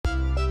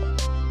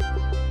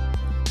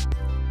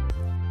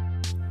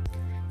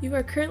You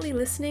are currently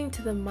listening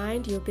to the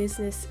Mind Your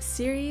Business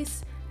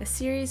series, a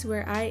series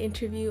where I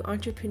interview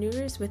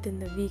entrepreneurs within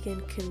the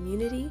vegan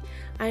community.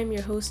 I am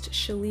your host,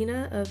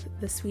 Shaleena of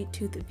the Sweet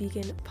Tooth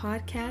Vegan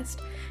podcast.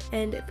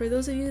 And for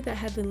those of you that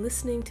have been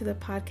listening to the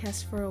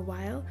podcast for a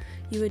while,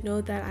 you would know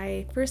that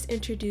I first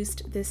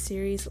introduced this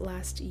series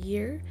last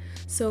year.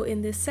 So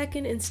in this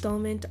second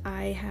installment,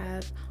 I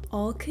have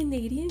all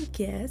Canadian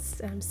guests.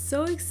 I'm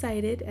so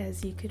excited,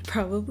 as you could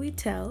probably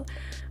tell.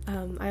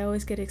 I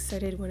always get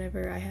excited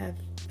whenever I have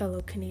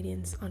fellow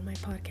Canadians on my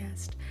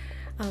podcast.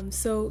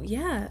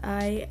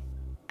 I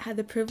had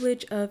the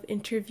privilege of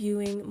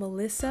interviewing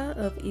Melissa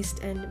of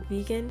Eastend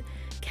Vegan,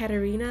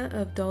 Katarina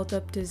of Dolled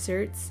Up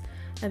Desserts,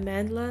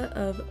 Amandla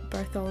of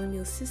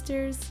Bartholomew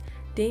Sisters,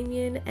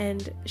 Damien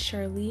and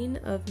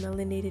Charlene of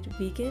Melanated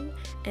Vegan,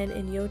 and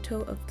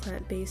Inyoto of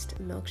Plant-Based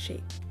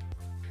Milkshake.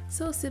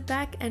 So sit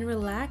back and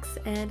relax,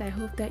 and I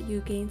hope that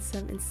you gain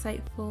some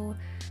insightful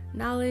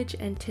knowledge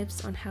and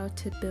tips on how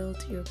to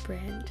build your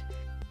brand.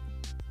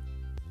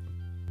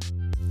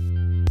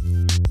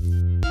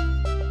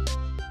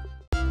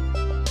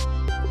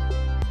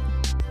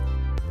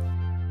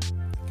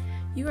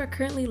 You are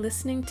currently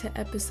listening to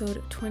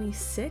episode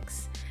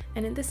 26,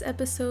 and in this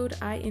episode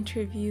I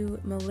interview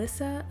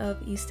Melissa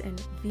of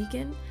Eastend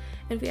Vegan,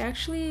 and we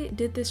actually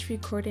did this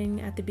recording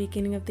at the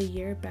beginning of the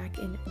year back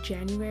in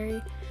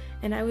January,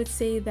 and I would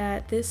say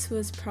that this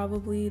was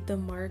probably the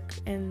mark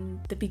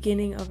and the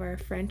beginning of our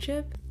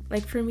friendship.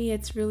 Like, for me,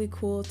 it's really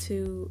cool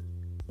to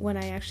when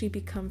I actually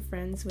become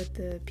friends with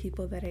the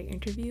people that I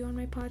interview on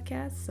my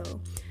podcast,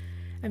 so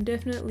I'm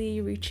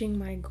definitely reaching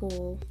my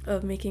goal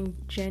of making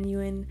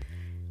genuine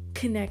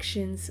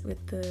connections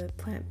with the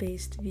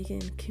plant-based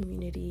vegan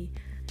community.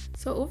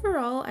 So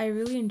overall, I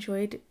really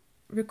enjoyed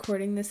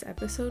recording this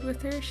episode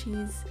with her.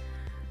 She's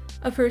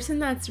a person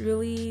that's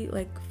really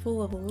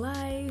full of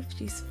life.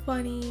 She's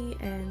funny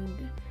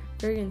and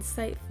very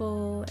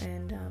insightful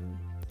and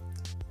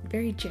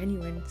very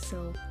genuine.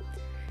 So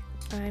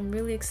I'm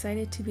really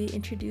excited to be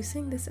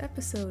introducing this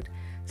episode.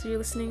 So you're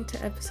listening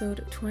to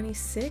episode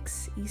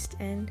 26,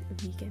 Eastend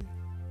Vegan.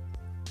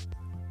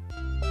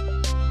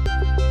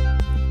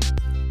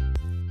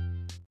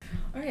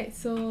 Alright,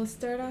 so I'll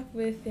start off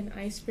with an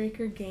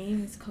icebreaker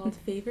game. It's called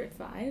Favorite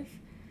 5,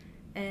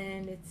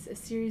 and it's a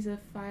series of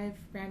 5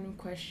 random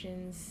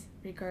questions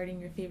regarding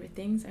your favorite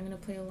things. I'm going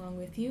to play along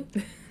with you.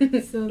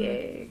 So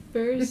the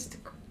first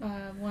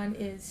one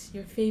is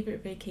your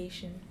favorite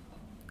vacation.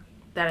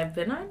 That I've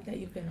been on? That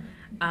you've been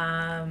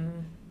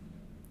on.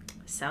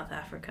 South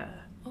Africa.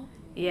 Oh.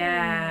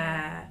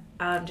 Yeah.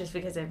 Just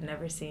because I've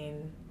never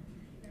seen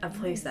a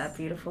place that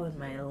beautiful in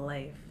my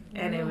life.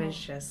 Wow. And it was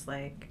just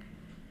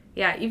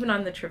even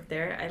on the trip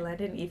there, I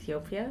landed in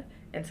Ethiopia,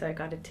 and so I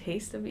got a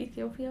taste of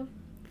Ethiopia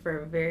for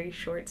a very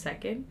short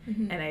second,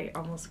 and I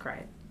almost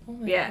cried. Oh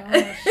my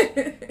gosh.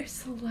 You're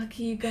so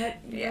lucky you got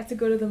to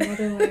go to the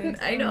motherland.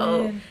 I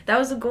know. Man. That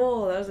was a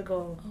goal.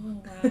 Oh,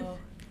 wow.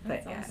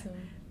 That's awesome.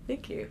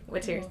 Thank you.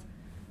 What's yours?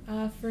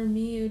 For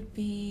me, it would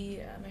be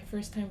my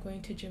first time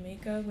going to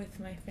Jamaica with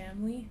my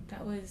family.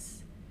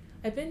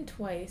 I've been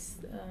twice.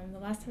 The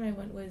last time I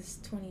went was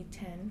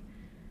 2010,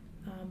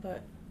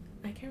 but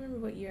I can't remember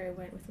what year I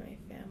went with my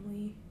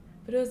family.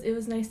 But it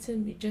was nice to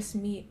just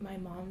meet my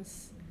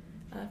mom's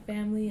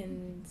family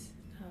and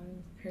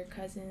her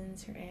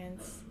cousins, her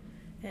aunts,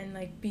 and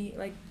be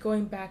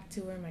going back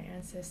to where my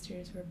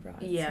ancestors were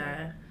brought.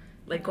 Yeah.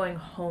 So, going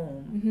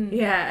home. Mm-hmm.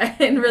 Yeah,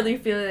 and really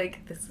feel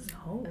like this is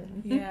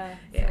home. Yeah.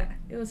 Yeah. So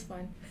it was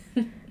fun.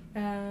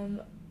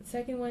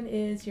 Second one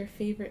is your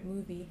favorite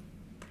movie.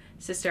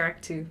 Sister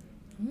Act 2.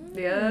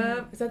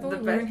 Yep. Is that the one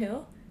with Lauryn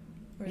Hill?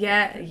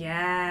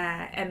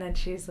 Yeah. And then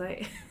she's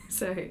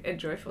and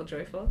joyful.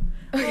 Oh,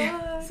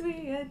 yeah.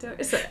 Sweet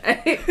adore. So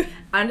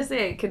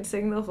honestly, I can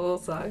sing the whole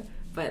song,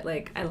 but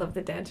I love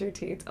the dance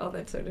routines, all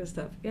that sort of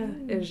stuff. Yeah,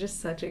 It was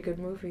just such a good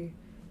movie.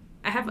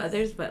 I have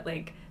others, but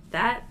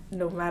that,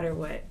 no matter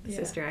what,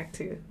 Sister Act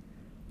 2.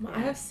 I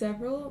have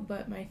several,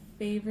 but my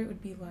favorite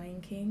would be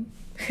Lion King.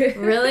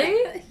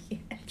 Really?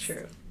 Yes.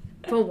 True.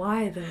 But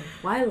why, though?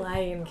 Why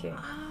Lion King?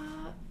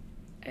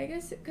 I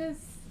guess because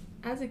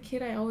as a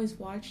kid, I always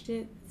watched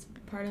it. It's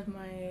part of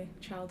my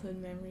childhood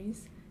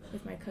memories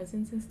with my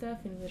cousins and stuff,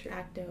 and would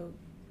act out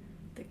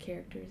the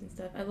characters and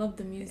stuff. I loved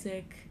the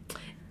music.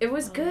 It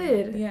was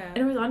good. Yeah. And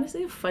it was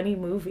honestly a funny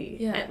movie.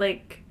 Yeah.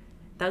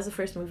 That was the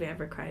first movie I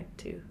ever cried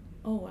to.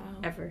 Oh, wow.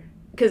 Ever.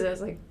 Because I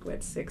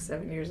was 6,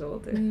 7 years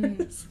old.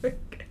 And it's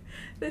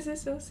this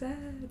is so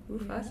sad.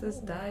 Mufasa's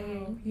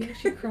dying. Wow. You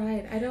actually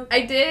cried.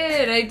 I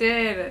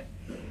did.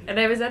 And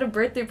I was at a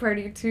birthday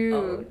party, too.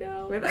 Oh,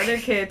 no. With other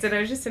kids. And I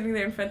was just sitting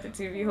there in front of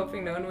the TV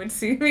hoping no one would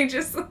see me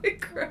just,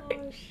 crying.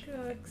 Oh,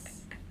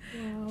 shucks.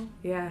 Wow.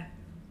 Yeah.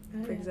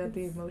 Brings out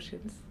the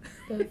emotions.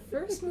 The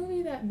first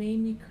movie that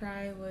made me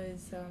cry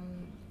was,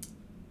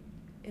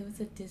 it was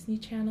a Disney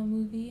Channel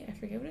movie. I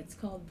forget what it's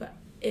called, but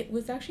it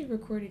was actually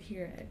recorded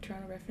here at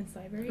Toronto Reference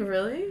Library.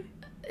 Really?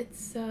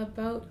 It's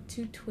about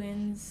 2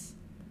 twins.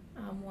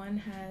 One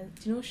has,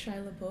 do you know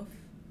Shia LaBeouf?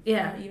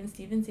 Yeah. Even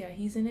Stevens, yeah,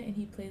 he's in it, and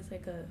he plays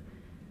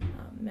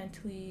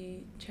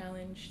mentally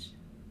challenged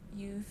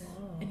youth.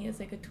 Whoa. And he has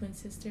like a twin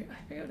sister.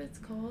 I forget what it's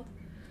called.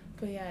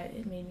 But yeah,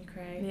 it made me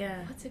cry.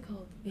 Yeah. What's it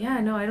called? Yeah,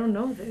 no, I don't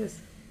know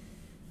this.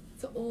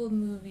 It's an old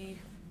movie.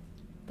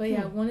 But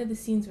yeah, one of the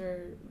scenes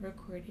were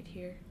recorded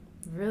here.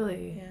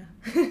 Really?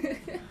 Yeah.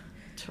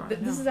 Toronto.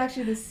 This is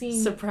actually the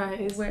scene.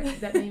 Surprise.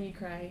 That made me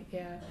cry.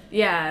 Yeah.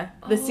 Yeah,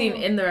 the scene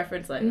in the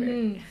reference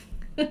library.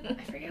 Mm-hmm.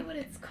 I forget what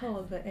it's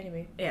called, but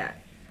anyway. Yeah.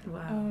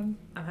 Wow.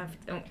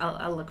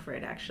 I'll look for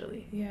it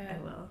actually. Yeah.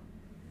 I will.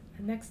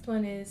 The next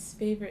one is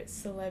favorite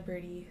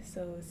celebrity.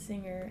 So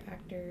singer,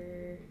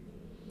 actor.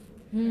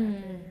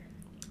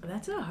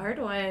 That's a hard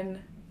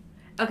one.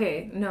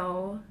 Okay,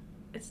 no,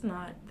 it's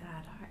not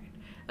that hard.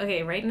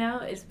 Okay, right now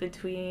it's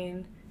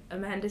between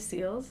Amanda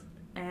Seales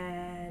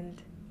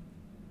and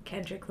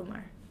Kendrick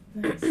Lamar.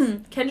 Nice.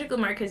 Kendrick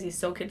Lamar because he's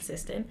so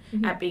consistent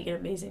at being an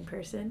amazing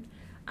person.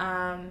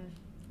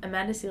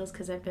 Amanda Seales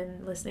because I've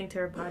been listening to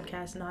her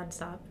podcast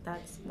nonstop.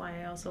 That's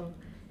why I also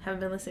haven't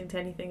been listening to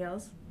anything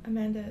else.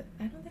 Amanda,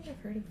 I don't think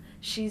I've heard of her.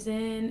 She's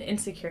in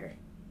Insecure.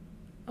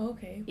 Oh,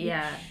 okay. Which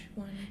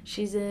one?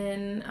 She's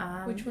in...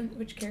 Which one?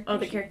 Which character? Oh,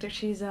 the character.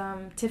 She's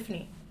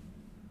Tiffany.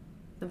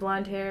 The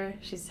blonde hair.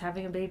 She's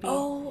having a baby.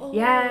 Oh.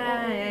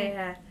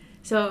 Yeah.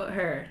 So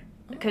her.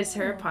 Because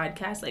her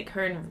podcast, like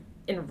her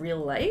in real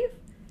life,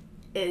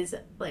 is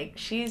like,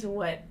 she's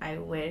what I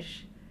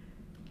wish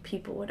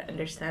people would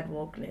understand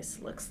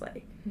wokeness looks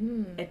like.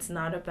 It's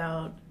not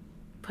about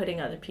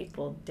putting other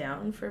people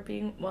down for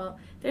being, well,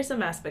 there's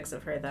some aspects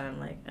of her that I'm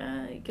like,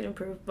 you can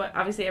improve, but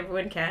obviously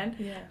everyone can.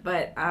 Yeah.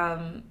 But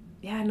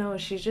yeah, no,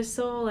 she's just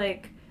so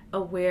like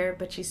aware,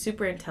 but she's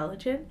super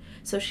intelligent,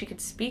 so she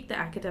could speak the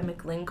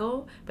academic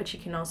lingo, but she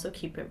can also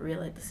keep it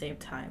real at the same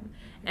time.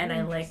 And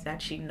I like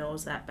that she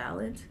knows that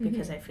balance,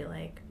 because I feel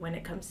like when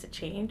it comes to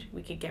change,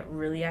 we could get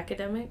really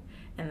academic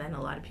and then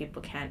a lot of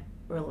people can't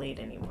relate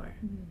anymore.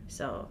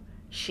 So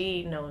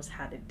she knows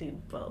how to do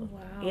both.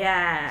 Wow.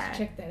 Yeah.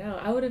 Check that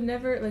out. I would have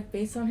never, like,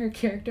 based on her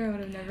character, I would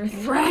have never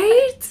thought.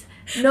 Right?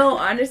 No,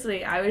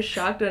 honestly, I was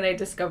shocked when I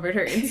discovered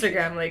her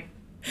Instagram. Like,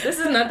 this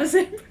is not the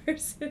same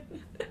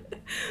person.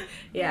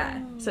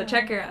 Yeah. Oh, So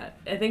check her out.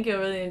 I think you'll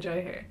really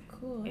enjoy her.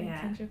 Cool. Yeah.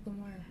 Kendrick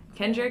Lamar.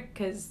 Kendrick,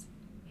 because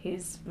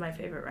he's my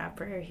favorite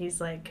rapper. He's,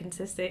 like,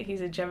 consistent.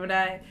 He's a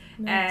Gemini.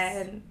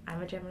 Nice. And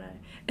I'm a Gemini.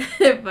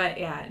 But,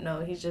 yeah,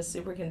 no, he's just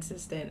super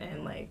consistent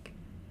and, like,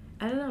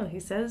 I don't know. He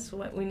says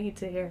what we need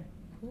to hear.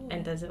 Cool.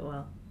 And does it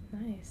well.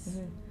 Nice.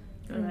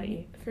 What about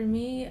you? For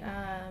me,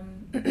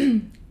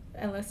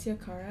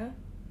 Alessia Cara.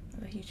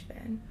 I'm a huge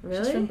fan.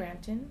 Really? She's from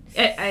Brampton.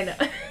 I know.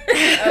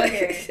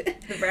 Okay.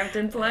 The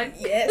Brampton plug?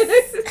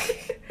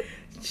 Yes.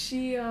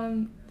 She,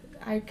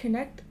 I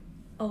connect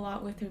a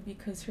lot with her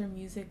because her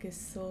music is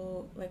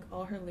so, like,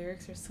 all her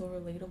lyrics are so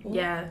relatable.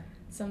 Yeah.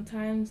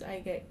 Sometimes I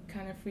get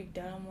kind of freaked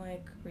out. I'm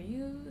like, were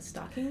you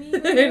stalking me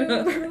when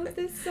you wrote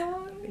this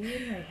song? Are you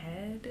in my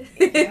head?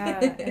 Yeah,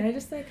 and I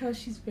just like how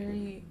she's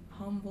very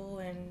humble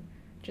and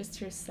just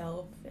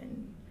herself.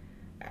 And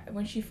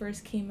when she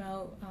first came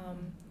out,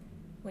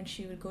 when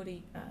she would go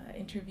to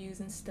interviews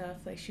and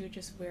stuff, like, she would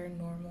just wear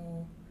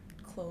normal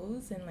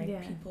clothes, and like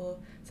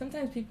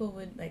sometimes people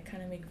would like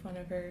kind of make fun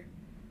of her,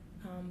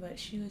 but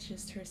she was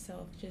just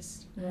herself,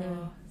 just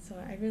raw. So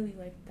I really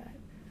liked that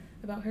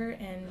about her.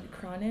 And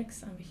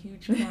Chronix, I'm a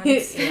huge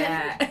Chronix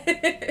fan.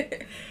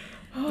 Yeah.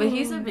 But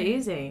he's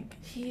amazing.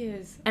 He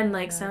is. And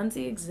like sounds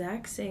the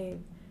exact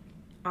same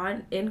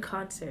in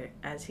concert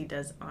as he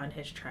does on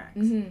his tracks.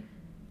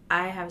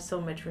 I have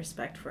so much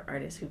respect for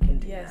artists who can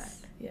do that.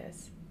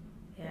 Yes.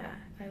 Yeah.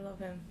 I love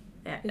him.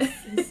 Yeah.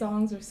 His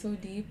songs are so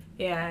deep.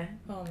 Yeah.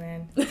 Oh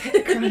man.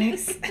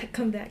 Chronix,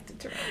 come back to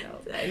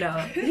Toronto. I know.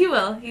 He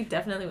will. He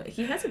definitely will.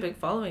 He has a big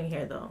following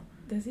here though.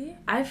 Does he?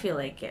 I feel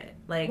like it.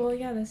 Like. Well,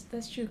 yeah,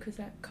 that's true, because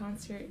that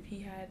concert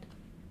he had,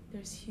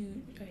 there's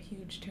a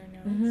huge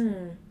turnout.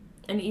 So.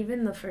 And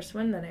even the first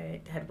one that I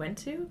had went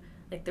to,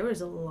 like, there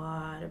was a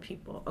lot of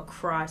people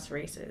across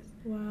races.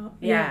 Wow.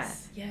 Yeah.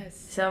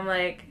 Yes. So I'm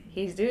like,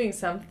 he's doing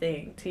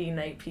something to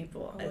unite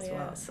people as yeah.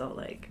 well. So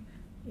like.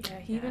 Yeah,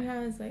 he even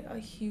has like a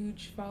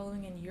huge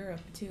following in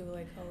Europe too.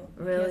 Like,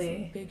 really?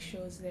 He has big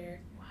shows there.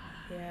 Wow.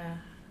 Yeah.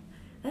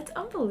 That's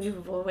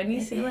unbelievable when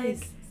you see like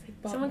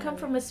someone come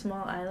from a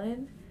small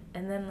island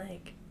and then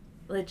like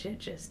legit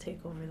just take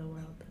over the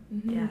world.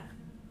 Yeah.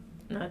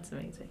 No, it's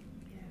amazing.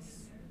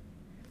 Yes.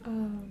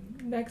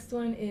 Next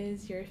one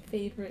is your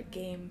favorite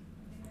game.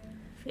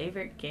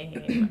 Favorite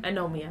game?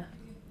 Anomia.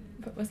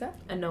 What's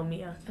that?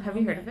 Anomia. Have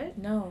you heard of it?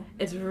 No.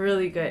 It's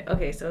really good.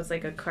 Okay, so it's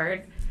like a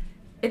card.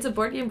 It's a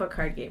board game, but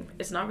card game.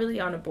 It's not really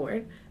on a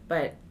board,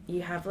 but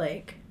you have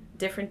like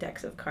different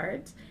decks of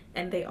cards,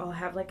 and they all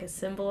have like a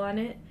symbol on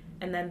it,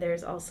 and then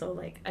there's also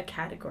like a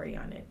category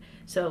on it.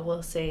 So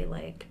we'll say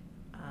like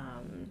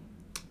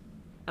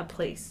a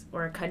place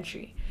or a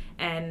country,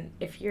 and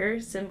if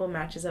your symbol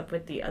matches up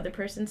with the other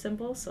person's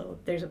symbol, so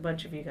there's a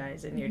bunch of you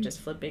guys and you're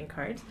just flipping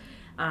cards,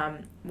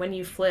 when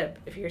you flip,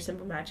 if your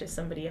symbol matches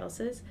somebody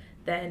else's,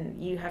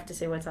 then you have to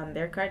say what's on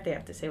their card, they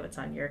have to say what's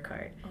on your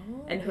card.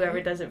 Oh, and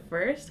whoever does it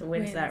first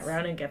wins that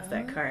round and gets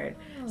that card.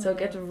 So it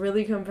gets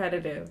really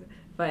competitive.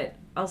 But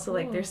also,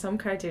 like, there's some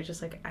cards you're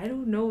just like, I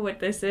don't know what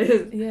this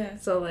is. Yeah.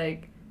 So,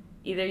 like,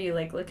 either you,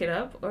 like, look it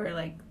up or,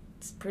 like,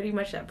 it's pretty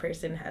much that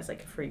person has,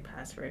 like, a free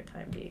pass for a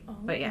time being. Oh,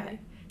 but, yeah, okay.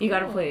 you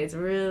gotta play. It's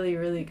really,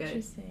 really good.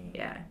 Interesting.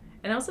 Yeah.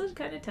 And also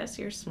kind of test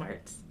your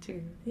smarts,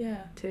 too.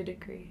 Yeah. To a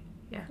degree.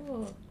 Yeah.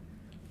 Cool.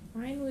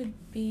 Mine would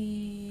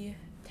be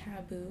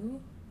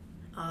Taboo.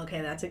 Oh,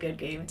 okay, that's a good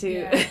game, too.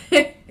 Yeah.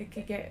 It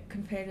could get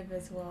competitive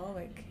as well,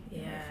 like,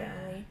 in my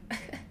family.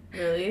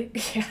 Really?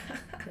 Yeah.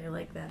 They're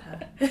like that, huh?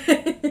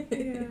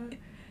 Yeah.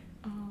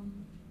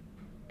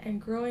 And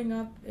growing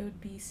up, it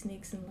would be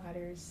Snakes and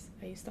Ladders.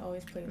 I used to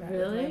always play that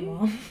with my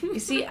mom. You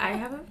see, I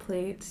haven't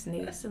played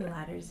Snakes and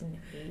Ladders in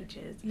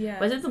ages. Yeah.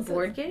 Was it the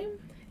board game?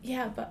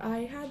 Yeah, but I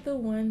had the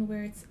one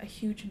where it's a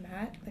huge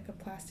mat, like a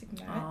plastic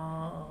mat.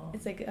 Oh.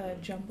 It's like a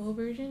jumbo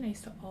version. I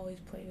used to always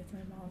play with my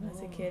mom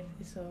as a kid,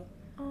 so...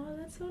 Oh,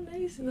 that's so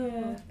nice,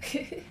 though.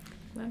 Yeah.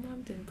 My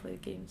mom didn't play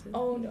games with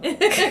Oh, me. no.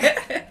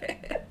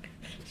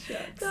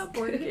 Shucks. Not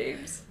board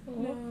games.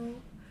 No.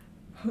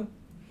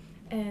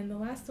 And the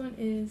last one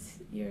is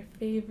your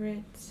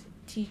favorite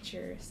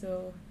teacher.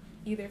 So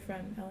either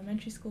from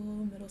elementary school,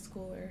 middle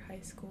school, or high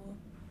school.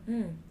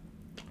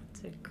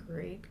 That's a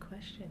great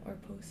question. Or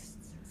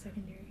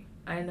post-secondary.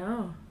 I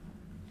know.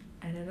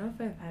 I don't know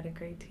if I've had a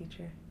great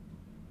teacher.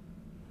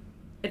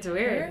 It's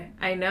weird.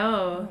 I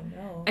know. Oh,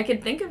 no. I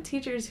can think of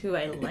teachers who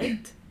I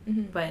liked,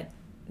 Mm-hmm. but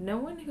no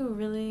one who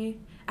really...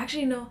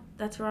 Actually, no,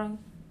 that's wrong.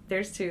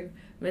 There's two.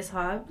 Miss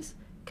Hobbs,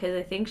 because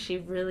I think she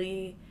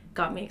really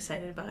got me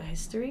excited about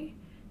history,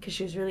 because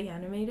she was really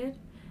animated.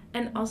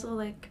 And also,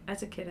 like,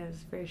 as a kid, I was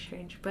very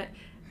strange. But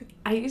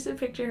I used to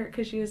picture her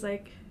because she was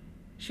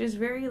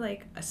very,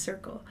 like, a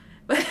circle.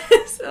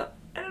 So,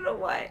 I don't know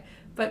why.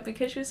 But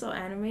because she was so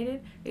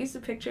animated, I used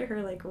to picture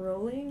her, like,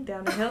 rolling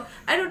down a hill.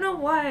 I don't know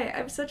why.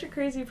 I'm such a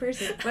crazy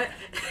person. But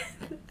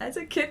as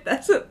a kid,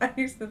 that's what I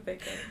used to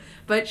think of.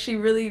 But she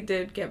really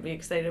did get me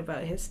excited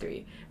about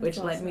history, which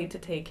led me to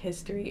take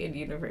history in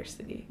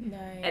university.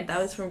 Nice. And that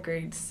was from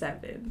grade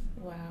 7.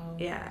 Wow.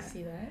 Yeah. I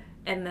see that.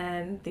 And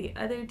then the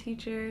other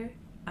teacher,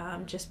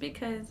 just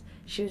because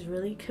she was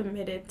really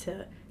committed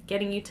to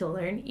getting you to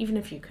learn, even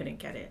if you couldn't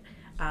get it,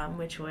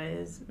 which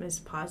was Miss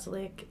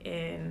Poslick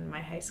in my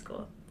high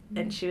school.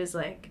 And she was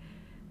like,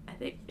 I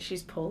think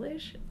she's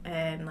Polish,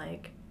 and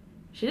like,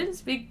 she didn't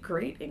speak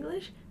great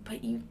English,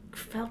 but you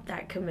felt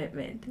that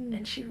commitment.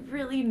 And she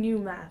really knew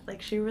math.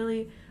 Like, she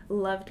really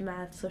loved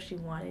math, so she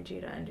wanted you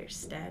to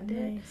understand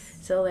it. Nice.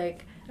 So,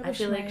 like, I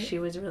feel like she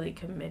was really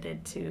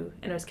committed to,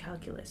 and it was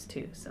calculus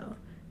too, so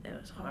it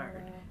was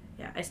hard. Wow.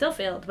 Yeah, I still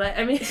failed, but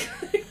I mean,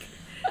 like,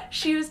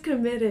 she was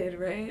committed,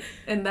 right?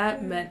 And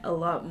that meant a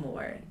lot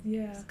more.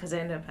 Yeah. Because I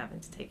ended up having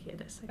to take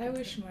it a second I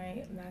wish time.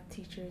 my math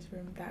teachers were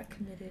that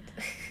committed.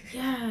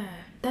 Yeah,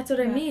 that's what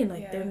I mean.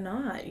 Like, yeah. they're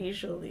not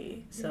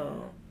usually.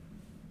 So,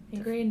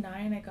 In grade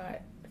 9, I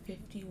got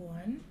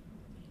 51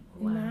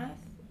 wow. in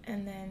math.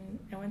 And then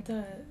I went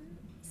to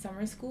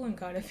summer school and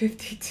got a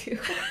 52.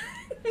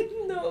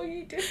 No,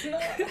 you did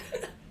not.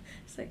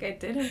 It's like, I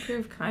did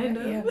improve, kind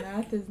of. Yeah,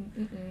 math is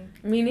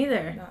Me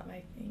neither. not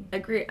my thing.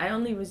 Agree. I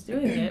only was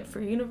doing it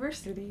for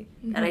university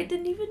that I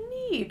didn't even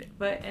need.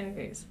 But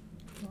anyways,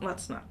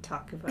 let's not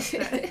talk about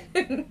that.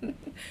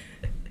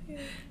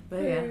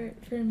 But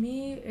For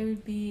me, it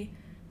would be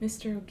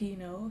Mr.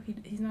 Ogino.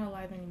 He's not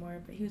alive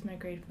anymore, but he was my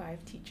grade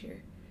 5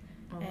 teacher.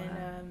 Oh, And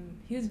wow.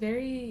 he was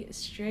very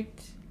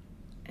strict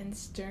and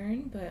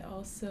stern, but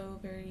also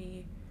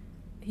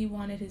he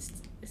wanted his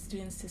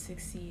students to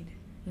succeed.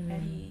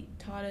 And he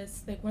taught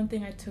us, like, one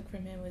thing I took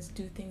from him was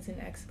do things in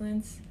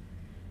excellence.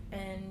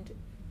 And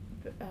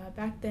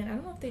back then, I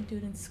don't know if they do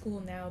it in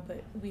school now,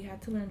 but we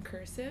had to learn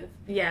cursive.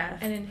 Yeah.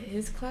 And in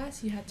his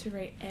class, you had to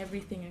write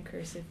everything in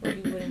cursive or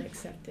he wouldn't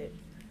accept it.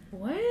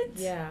 What?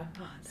 Yeah.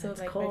 Oh, So,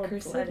 that's like, my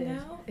cursive cold-blooded.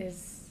 now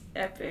is...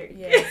 Epic.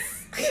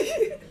 Yes.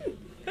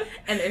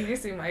 And if you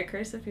see my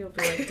cursive, you'll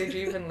be like, did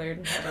you even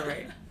learn how to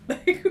write?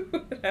 Like,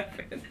 what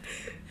happened?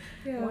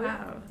 Yeah.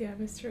 Wow. Yeah,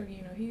 Mr.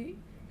 Ogino. He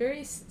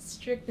very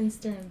strict and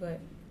stern, but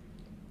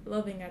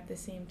loving at the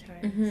same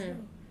time. Mhm. So,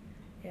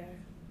 yeah.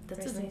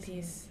 That's Rest in amazing.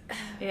 peace.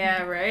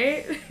 Yeah,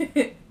 right?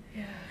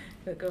 Yeah.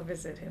 We'll go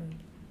visit him,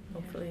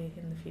 hopefully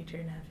in the future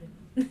in heaven.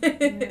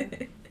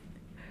 Yeah.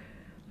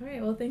 All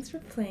right, well, thanks for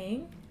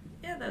playing.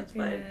 Yeah, that's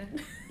We're fun.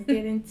 gonna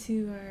get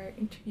into our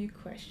interview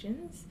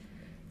questions.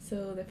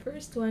 So the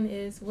first one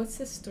is, what's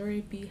the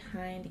story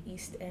behind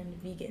Eastend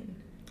Vegan?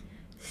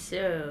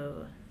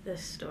 So, the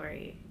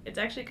story. It's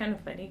actually kind of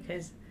funny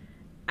because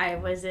I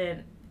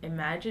wasn't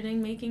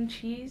imagining making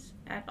cheese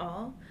at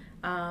all.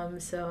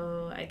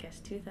 So I guess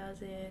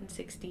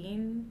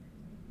 2016.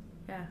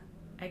 Yeah,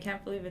 I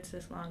can't believe it's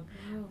this long.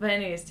 Wow. But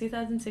anyways,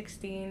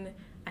 2016,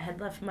 I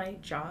had left my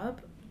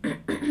job.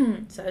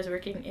 So I was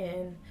working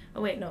in,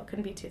 oh wait, no, it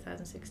couldn't be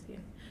 2016.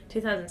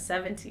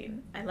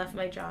 2017, I left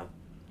my job.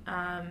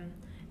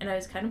 And I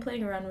was kind of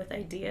playing around with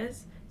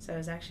ideas. So I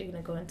was actually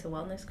going to go into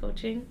wellness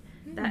coaching.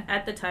 That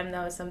at the time,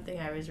 that was something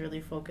I was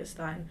really focused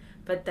on.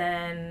 But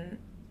then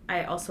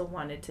I also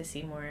wanted to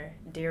see more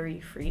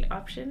dairy-free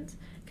options,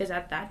 because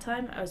at that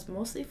time I was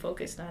mostly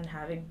focused on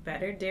having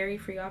better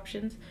dairy-free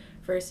options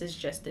versus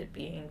just it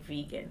being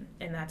vegan,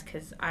 and that's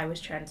because I was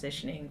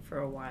transitioning for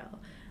a while,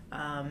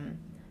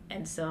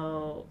 and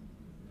so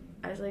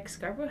I was like,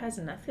 Scarborough has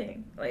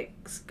nothing. Like,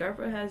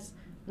 Scarborough has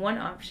one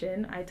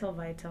option, Ital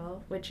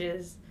Vital, which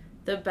is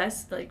the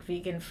best like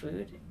vegan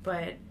food,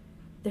 but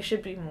there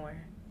should be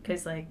more,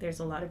 because like there's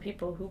a lot of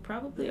people who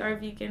probably are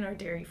vegan or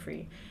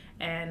dairy-free,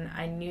 and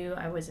I knew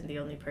I wasn't the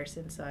only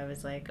person, so I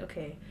was like,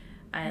 okay,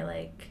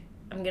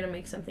 I'm gonna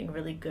make something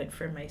really good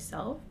for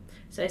myself.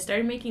 So I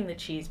started making the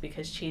cheese,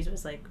 because cheese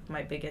was like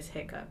my biggest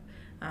hiccup.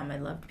 I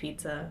loved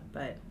pizza,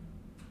 but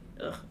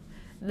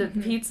the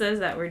pizzas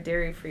that were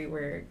dairy free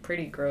were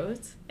pretty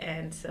gross,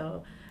 and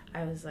so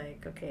I was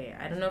like, okay,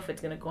 I don't know if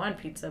it's gonna go on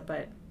pizza,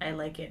 but I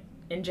like it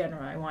in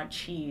general. I want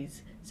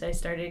cheese, so I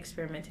started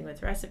experimenting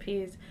with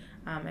recipes.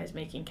 I was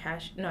making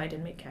I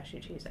didn't make cashew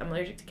cheese. I'm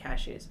allergic to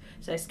cashews,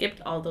 so I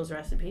skipped all those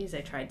recipes.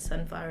 I tried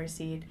sunflower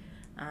seed,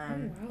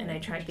 and I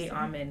tried the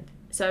almond.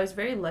 So I was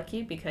very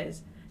lucky,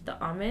 because the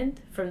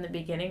almond from the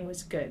beginning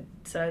was good.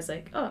 So I was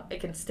like, oh, I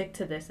can stick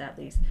to this at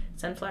least.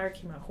 Sunflower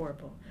came out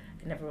horrible.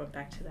 I never went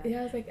back to that.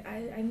 Yeah, I was like,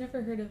 I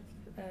never heard of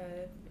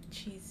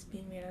cheese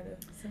being made out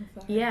of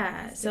sunflower.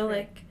 Yeah, so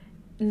like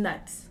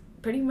nuts.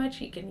 Pretty much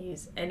you can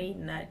use any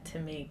nut to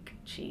make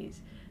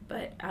cheese.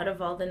 But out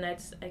of all the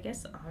nuts, I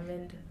guess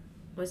almond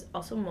was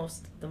also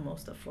the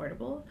most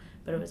affordable,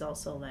 but it was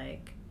also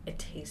like, it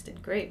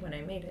tasted great when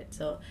I made it.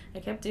 So I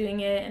kept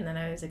doing it, and then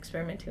I was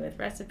experimenting with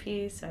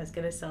recipes. So I was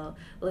gonna sell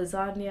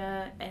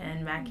lasagna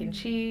and mac and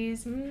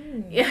cheese.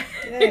 Yeah,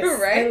 yes,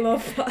 right? I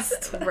love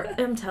pasta.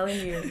 I'm telling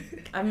you,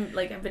 I've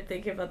been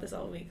thinking about this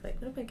all week. Like,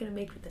 what am I gonna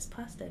make with this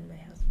pasta in my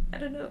house? I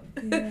don't know.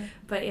 Yeah.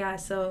 But yeah,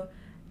 so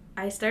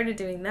I started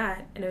doing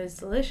that, and it was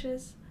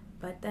delicious.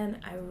 But then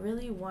I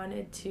really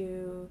wanted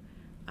to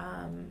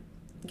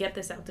get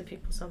this out to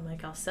people. So I'm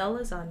like, I'll sell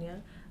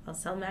lasagna, I'll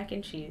sell mac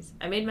and cheese.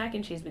 I made mac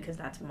and cheese because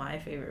that's my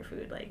favorite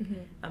food. Like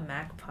a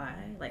mac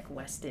pie, like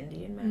West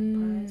Indian mac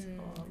pies.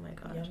 Oh my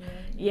gosh. Yum.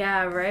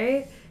 Yeah,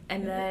 right?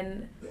 And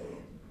then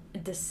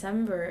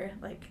December,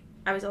 like,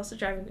 I was also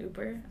driving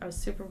Uber. I was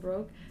super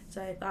broke.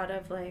 So I thought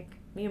of, like,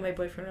 me and my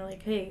boyfriend were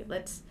like, hey,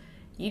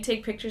 you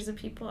take pictures of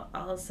people,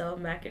 I'll sell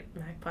mac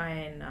pie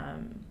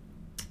and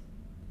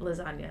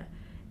lasagna.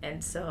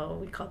 And so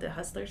we called it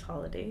Hustler's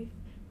Holiday.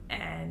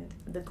 And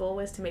the goal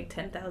was to make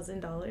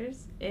 $10,000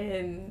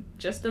 in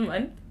just a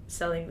month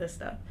selling this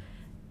stuff.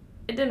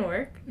 It didn't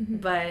work,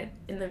 but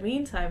in the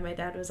meantime, my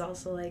dad was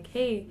also like,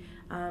 hey,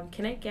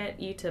 can I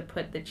get you to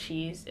put the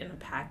cheese in a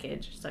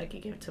package so I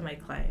could give it to my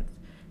clients?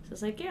 So I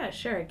was like, yeah,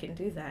 sure, I can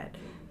do that.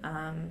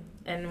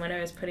 And when I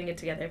was putting it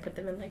together, I put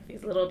them in like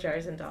these little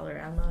jars in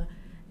Dollarama,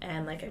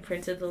 and like I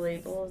printed the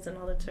labels and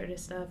all that sort of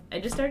stuff. I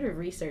just started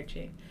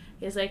researching.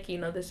 He was like,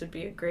 this would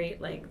be a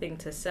great like thing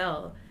to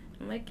sell.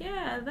 I'm like,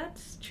 yeah,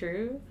 that's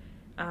true.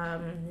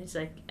 He's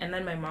like, and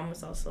then my mom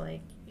was also like,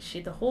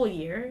 the whole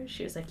year,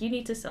 she was like, you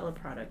need to sell a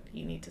product.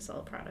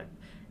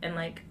 And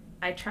like,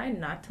 I try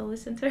not to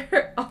listen to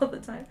her all the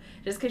time,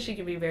 just because she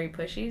can be very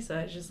pushy. So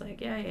I was just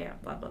like, yeah,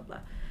 blah, blah,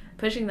 blah.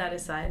 Pushing that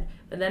aside.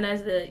 But then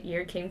as the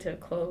year came to a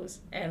close,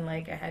 and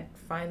like I had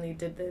finally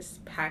did this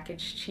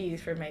packaged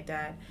cheese for my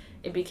dad,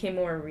 it became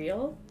more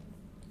real.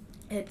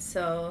 And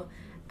so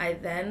I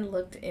then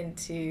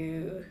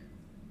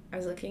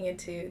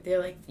they're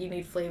like, you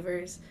need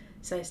flavors.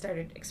 So I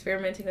started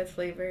experimenting with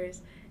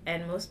flavors,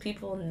 and most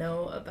people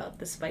know about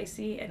the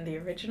spicy and the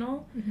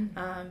original,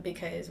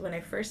 because when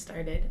I first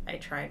started, I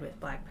tried with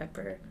black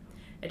pepper.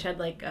 I tried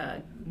like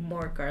a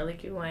more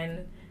garlicky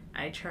one.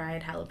 I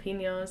tried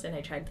jalapenos, and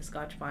I tried the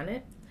Scotch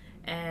bonnet.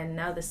 And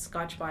now the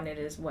Scotch bonnet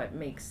is what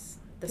makes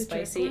the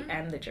spicy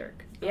and the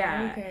jerk.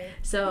 Yeah. Oh, okay.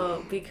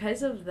 So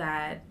because of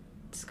that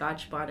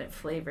Scotch bonnet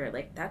flavor,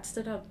 like that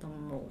stood out the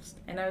most.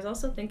 And I was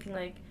also thinking,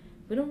 like,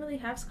 we don't really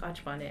have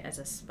Scotch bonnet as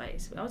a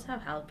spice. We always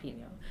have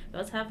jalapeno. We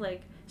always have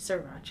like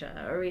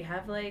sriracha, or we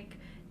have like,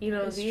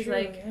 That's these true,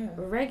 like yeah.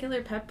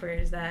 regular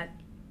peppers that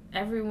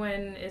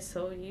everyone is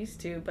so used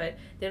to, but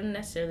they don't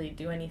necessarily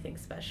do anything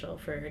special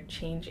for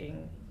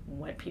changing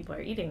what people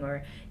are eating,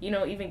 or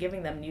even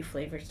giving them new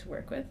flavors to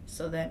work with.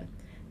 So then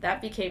that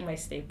became my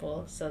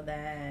staple. So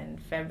then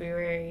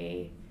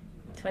February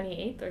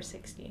 28th or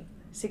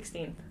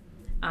 16th,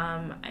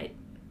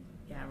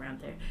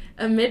 around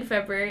there.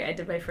 Mid-February, I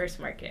did my first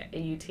market at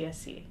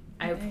UTSC.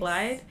 I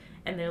applied,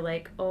 and they're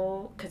like,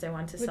 oh, because I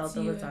wanted to sell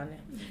the lasagna.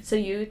 So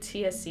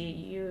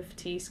UTSC, U of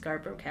T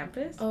Scarborough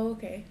campus. Oh,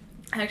 okay.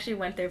 I actually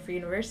went there for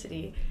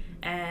university,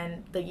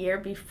 and the year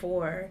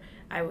before,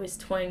 I was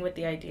toying with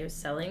the idea of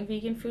selling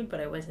vegan food, but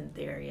I wasn't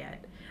there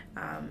yet.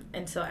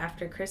 And so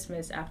after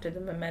Christmas, after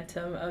the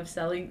momentum of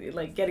selling,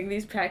 like getting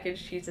these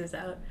packaged cheeses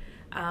out,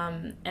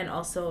 and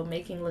also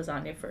making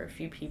lasagna for a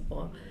few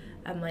people,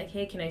 I'm like,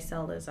 hey, can I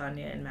sell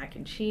lasagna and mac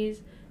and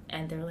cheese?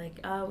 And they're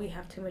like, oh, we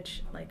have too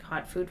much like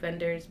hot food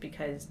vendors,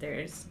 because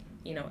there's,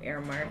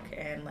 Airmark,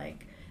 and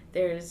like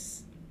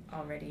there's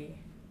already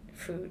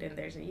food, and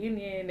there's a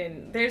union,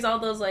 and there's all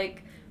those,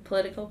 like,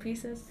 political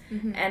pieces.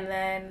 Mm-hmm. And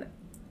then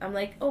I'm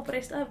like, oh, but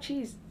I still have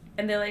cheese.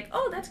 And they're like,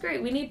 oh, that's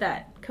great. We need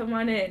that. Come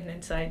on in.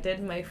 And so I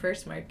did my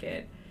first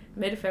market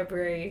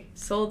mid-February,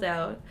 sold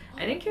out.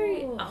 I didn't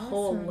carry a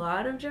whole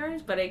lot of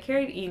jars, but I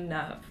carried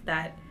enough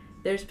that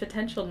there's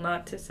potential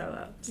not to sell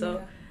out.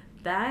 So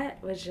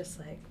that was just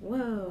like,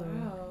 whoa.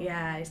 Wow.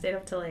 Yeah, I stayed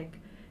up till like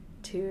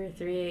 2 or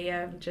 3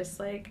 a.m. just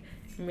like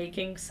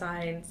making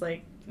signs,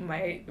 like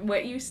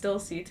what you still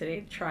see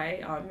today,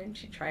 try our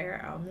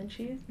almond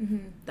cheese. Mm-hmm.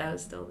 That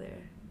was still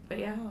there. But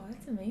yeah. Wow,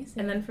 that's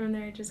amazing. And then from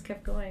there it just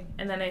kept going.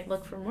 And then I'd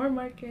look for more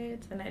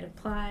markets and I'd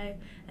apply,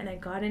 and I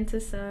got into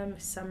some.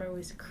 Summer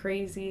was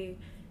crazy,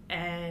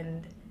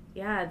 and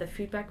yeah, the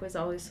feedback was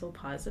always so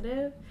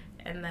positive.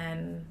 And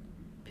then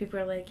people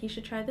are like, you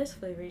should try this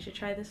flavor, you should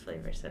try this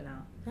flavor. So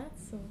now.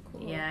 That's so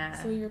cool.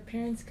 Yeah. So your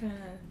parents kind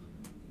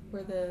of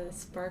were the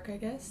spark, I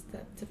guess,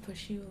 to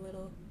push you a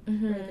little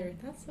further.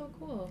 That's so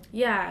cool.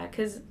 Yeah,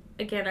 because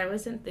again, I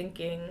wasn't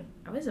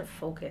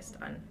focused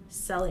on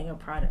selling a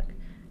product.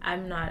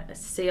 I'm not a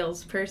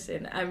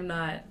salesperson. I'm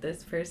not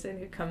this person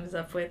who comes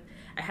up with,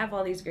 I have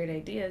all these great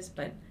ideas,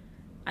 but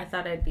I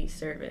thought I'd be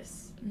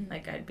service.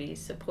 Like I'd be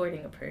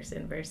supporting a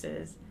person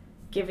versus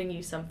giving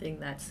you something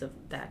that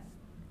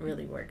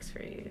really works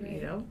for you, right.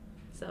 You know?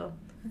 So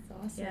that's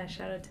awesome. Yeah,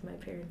 shout out to my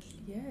parents.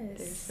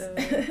 Yes. They're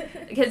so,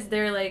 because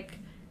they're like,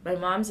 my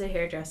mom's a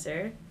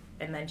hairdresser,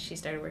 and then she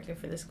started working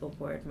for the school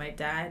board. My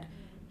dad,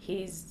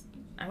 he's,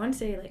 I want to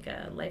say like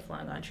a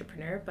lifelong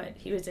entrepreneur, but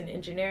he was in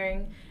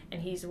engineering,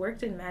 and he's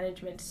worked in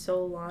management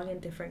so long in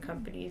different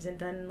companies and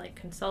done like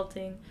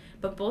consulting,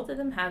 but both of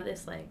them have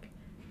this like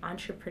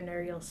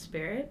entrepreneurial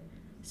spirit.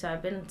 So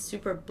I've been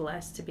super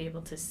blessed to be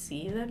able to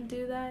see them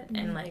do that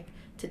and like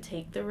to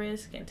take the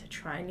risk and to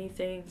try new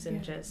things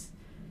and just,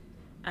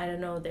 I don't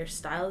know, their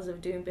styles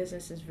of doing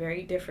business is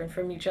very different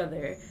from each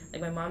other.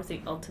 Like my mom's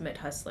the ultimate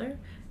hustler,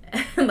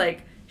 and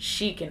like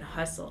she can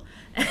hustle.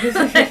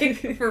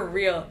 Like for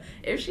real.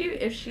 If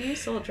she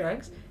sold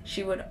drugs,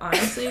 she would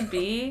honestly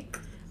be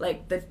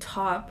like the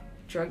top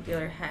drug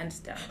dealer hands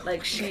down.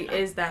 Like she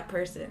is that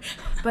person.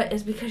 But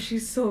it's because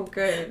she's so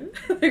good.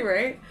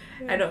 Right?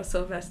 Yeah. I know,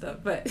 so messed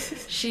up. But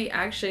she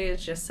actually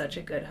is just such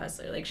a good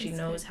hustler. Like she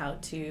knows how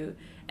to,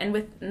 and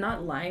with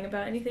not lying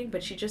about anything,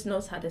 but she just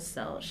knows how to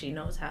sell. She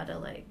knows how to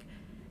like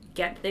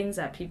get things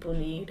that people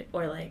need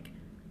or like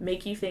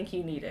make you think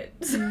you need it.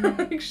 So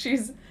like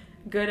she's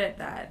good at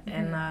that.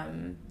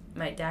 And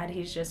my dad,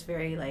 he's just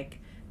very like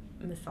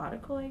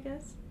methodical, I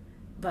guess.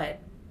 But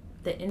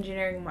the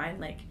engineering mind,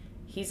 like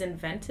he's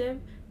inventive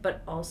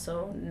but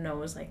also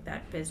knows like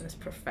that business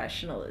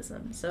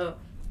professionalism. So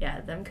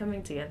yeah, them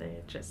coming together,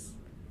 it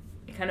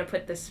kind of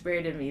put the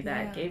spirit in me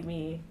that gave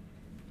me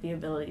the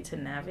ability to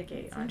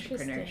navigate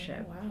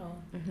entrepreneurship. Wow.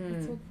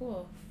 That's so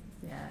cool.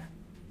 Yeah.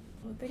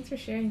 Well, thanks for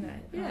sharing that.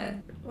 Yeah.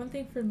 One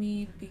thing for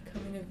me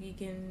becoming a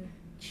vegan,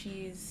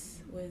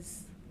 cheese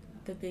was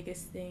the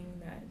biggest thing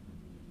that,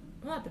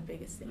 well, not the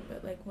biggest thing,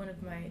 but like one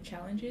of my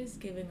challenges,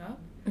 giving up.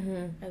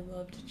 I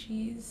loved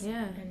cheese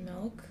and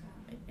milk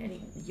and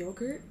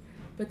yogurt,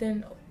 but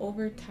then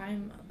over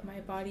time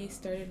my body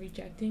started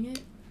rejecting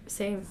it.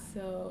 Same.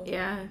 So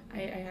yeah, I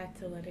had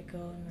to let it go.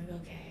 I'm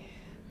like,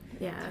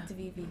 okay, I have to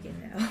be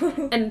vegan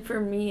now. And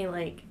for me,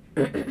 like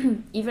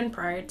even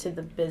prior to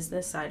the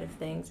business side of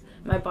things,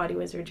 my body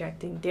was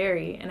rejecting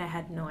dairy and I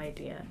had no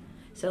idea.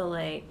 So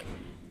like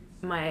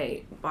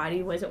my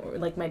body wasn't,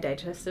 like my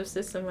digestive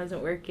system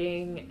wasn't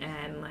working,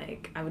 and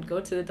like I would go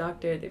to the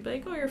doctor, they'd be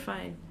like, oh, you're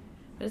fine.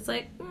 But it's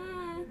like,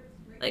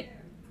 like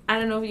I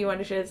don't know if you want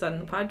to share this on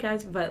the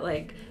podcast, but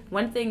like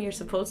one thing you're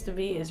supposed to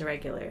be is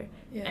regular.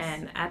 Yes.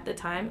 And at the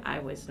time I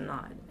was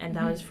not, and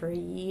that was for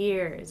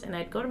years. And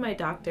I'd go to my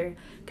doctor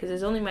because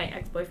there's only my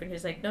ex-boyfriend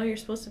who's like, no, you're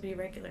supposed to be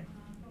regular.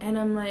 And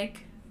I'm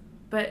like,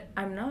 but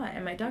I'm not.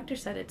 And my doctor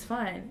said it's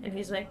fine. And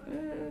he's like,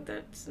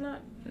 that's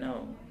not,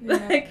 no. Yeah.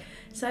 Like,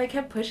 so I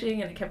kept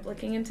pushing and I kept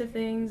looking into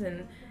things.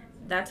 And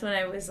that's when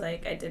I was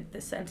like, I did the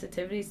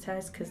sensitivities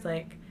test because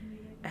like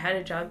I had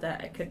a job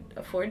that I could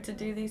afford to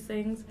do these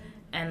things.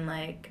 And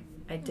like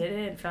I did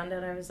it and found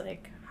out I was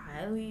like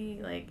highly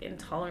like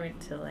intolerant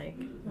to like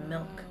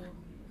milk.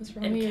 What's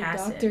wrong with your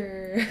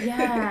doctor?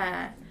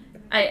 Yeah.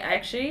 I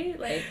actually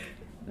like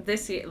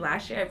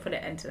last year I put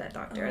an end to that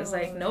doctor. I was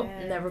like, nope,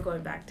 never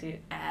going back to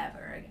it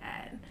ever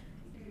again.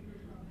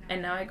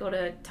 And now I go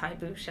to Thai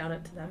Boo, shout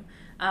out to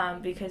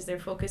them, because they're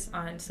focused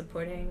on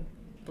supporting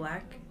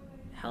Black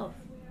health.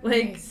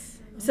 Like, nice.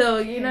 So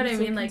you know what I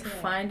mean? Like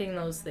finding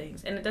those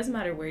things. And it doesn't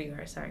matter where you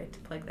are, sorry to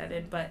plug that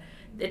in, but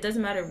it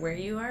doesn't matter where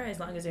you are as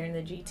long as you're in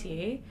the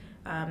GTA.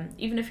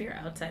 Even if you're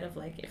outside of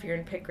like, if you're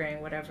in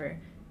Pickering, whatever,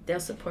 they'll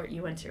support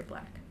you once you're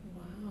Black.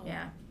 Wow.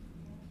 Yeah.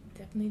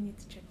 Definitely need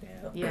to check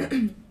that out. Yeah.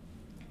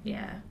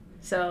 Yeah.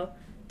 So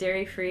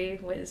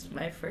dairy-free was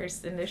my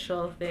first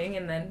initial thing,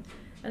 and then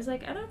I was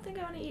like, I don't think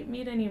I want to eat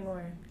meat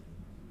anymore.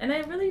 And I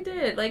really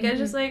did. Like, I was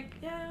just like,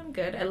 yeah, I'm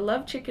good. I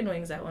loved chicken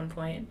wings at one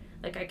point.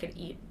 Like, I could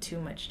eat too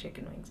much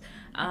chicken wings,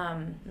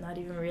 not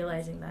even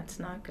realizing that's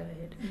not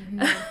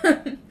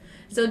good.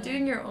 So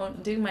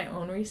doing my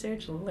own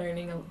research,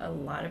 learning a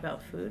lot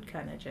about food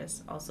kind of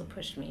just also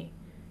pushed me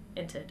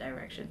into a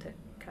direction to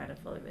kind of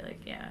fully be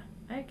like, yeah,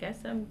 I guess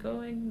I'm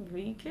going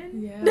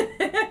vegan.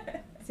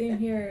 Yeah. Same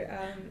here.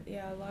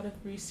 A lot of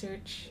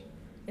research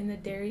in the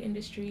dairy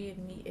industry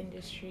and meat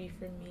industry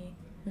for me.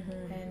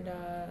 And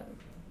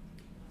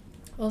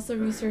also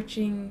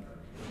researching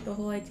the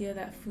whole idea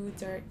that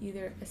foods are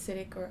either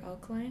acidic or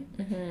alkaline.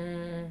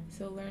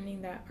 So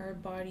learning that our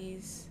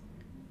bodies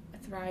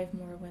thrive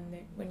more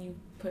when you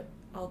put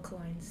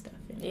alkaline stuff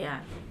in.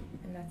 Yeah.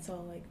 And that's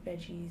all like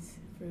veggies,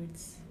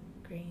 fruits,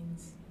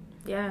 grains.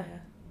 Yeah.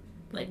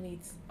 Like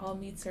meats. All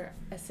meats are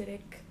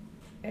acidic.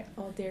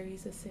 All dairy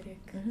is acidic.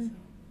 So.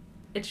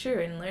 It's true.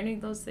 And learning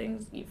those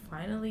things, you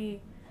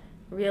finally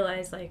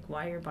realize like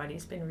why your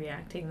body's been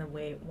reacting the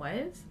way it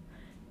was.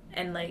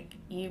 And like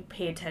you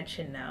pay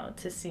attention now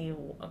to see,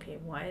 okay,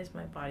 why is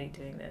my body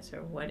doing this,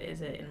 or what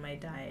is it in my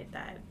diet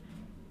that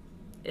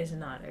is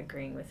not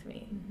agreeing with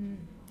me?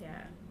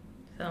 Yeah.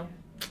 So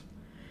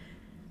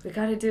we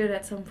got to do it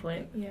at some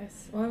point.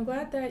 Yes. Well, I'm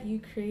glad that you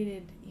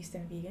created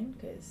Eastend Vegan,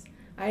 because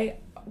I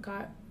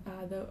got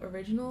the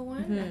original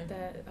one at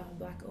that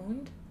Black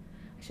owned.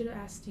 I should have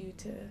asked you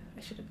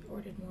I should have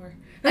ordered more.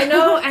 I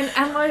know, and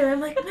I'm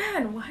like,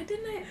 man, why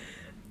didn't I?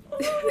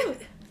 Oh,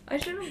 I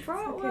should have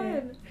brought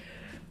one.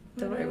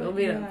 Don't worry, we'll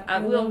meet up.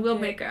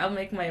 I'll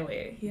make my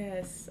way.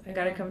 Yes, I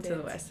gotta come to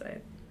the west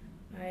side.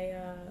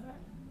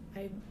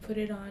 I put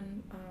it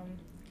on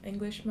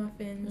English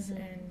muffins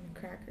and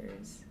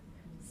crackers.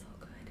 So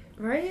good,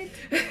 right?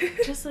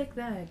 Just like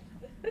that.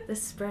 The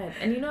spread,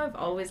 and you know, I've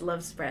always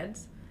loved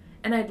spreads,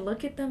 and I'd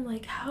look at them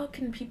like, how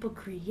can people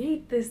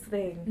create this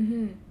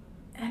thing?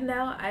 And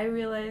now I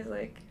realize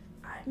like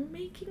I'm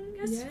making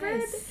a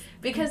spread,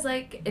 because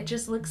like it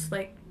just looks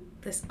like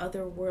this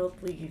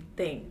otherworldly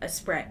thing, a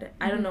spread.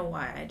 I don't know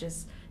why.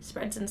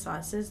 Spreads and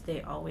sauces,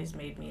 they always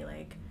made me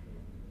like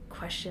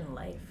question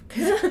life,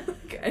 because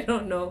like, I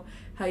don't know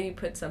how you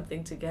put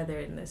something together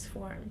in this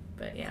form,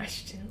 but yeah.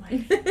 Question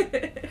life.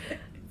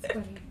 It's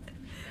funny.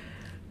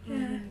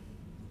 Yeah.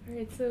 All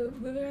right, so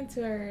moving on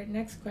to our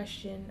next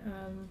question.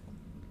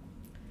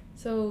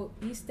 So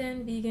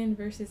Eastend Vegan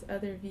versus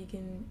other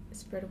vegan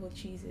spreadable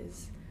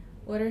cheeses.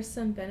 What are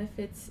some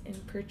benefits in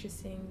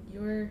purchasing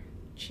your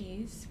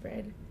cheese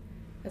spread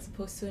as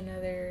opposed to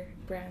another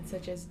brand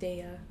such as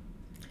Daya?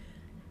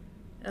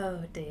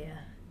 Oh, Daya.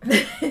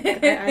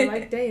 I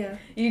like Daya.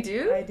 You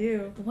do? I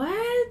do.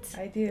 What?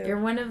 I do. You're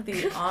one of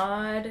the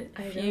odd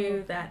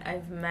few that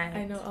I've met.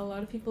 I know, a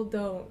lot of people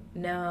don't.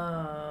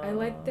 No. I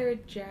like their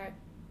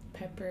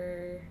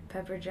pepper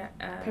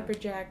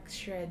jack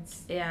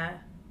shreds. Yeah.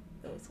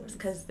 Those ones.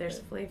 Because there's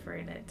flavor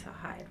in it to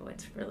hide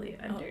what's really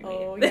underneath.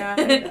 Oh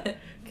yeah.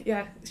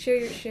 Yeah.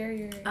 Share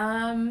your.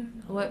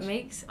 What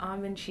makes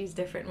almond cheese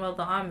different? Well,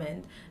 the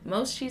almond.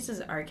 Most cheeses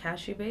are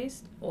cashew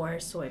based or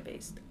soy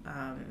based.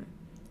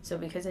 So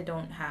because I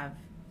don't have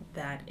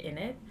that in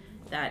it,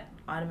 that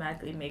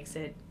automatically makes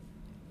it,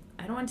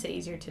 I don't want to say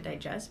easier to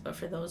digest, but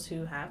for those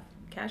who have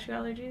cashew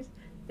allergies,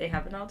 they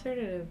have an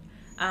alternative.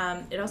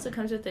 It also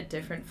comes with a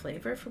different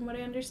flavor from what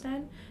I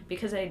understand,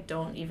 because I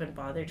don't even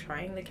bother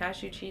trying the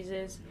cashew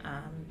cheeses,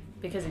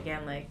 because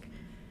again, like,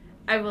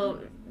 I will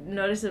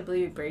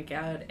noticeably break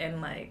out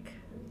and like,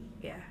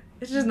 yeah,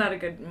 it's just not a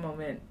good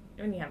moment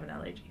when you have an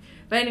allergy.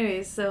 But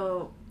anyways,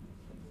 so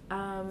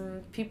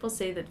people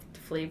say that the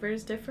flavor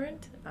is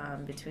different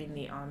between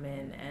the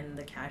almond and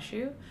the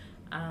cashew.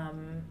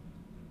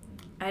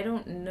 I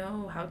don't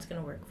know how it's going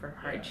to work for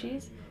hard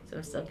cheese, so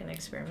I'm still going to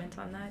experiment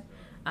on that.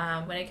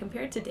 When I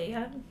compare it to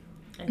Daya,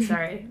 I'm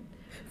sorry.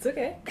 It's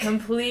okay.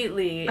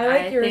 Completely. I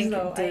like yours, think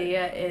though.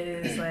 Daya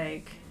is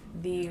like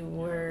the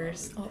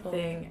worst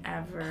thing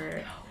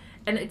ever.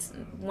 And it's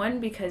one,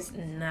 because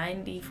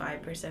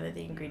 95% of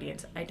the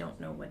ingredients, I don't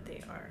know what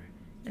they are.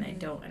 And I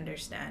don't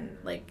understand.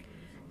 Like,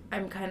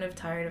 I'm kind of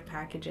tired of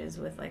packages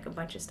with like a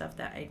bunch of stuff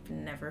that I've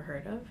never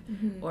heard of,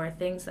 or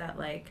things that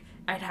like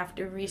I'd have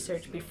to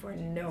research before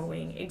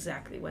knowing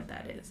exactly what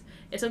that is.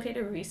 It's okay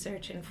to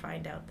research and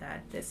find out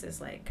that this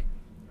is like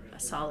a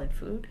solid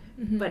food,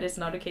 but it's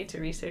not okay to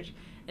research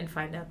and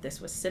find out this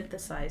was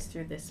synthesized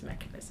through this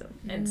mechanism.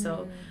 And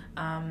so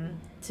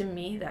to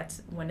me,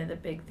 that's one of the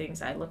big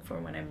things I look for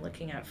when I'm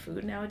looking at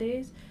food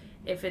nowadays.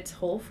 If it's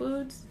whole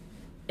foods,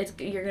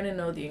 you're gonna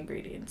know the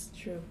ingredients.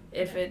 True.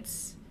 If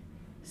it's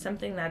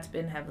something that's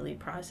been heavily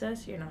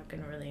processed, you're not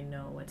going to really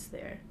know what's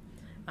there.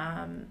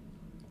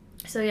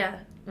 So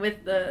yeah,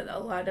 with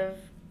a lot of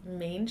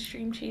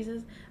mainstream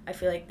cheeses, I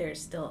feel like there's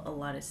still a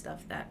lot of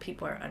stuff that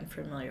people are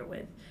unfamiliar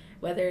with.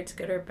 Whether it's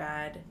good or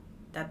bad,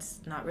 that's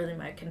not really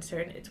my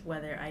concern. It's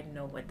whether I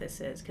know what this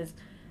is. Because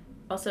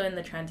also in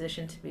the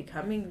transition to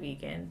becoming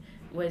vegan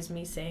was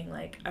me saying,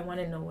 like, I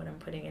want to know what I'm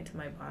putting into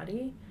my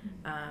body,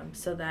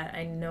 so that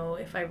I know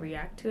if I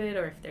react to it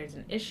or if there's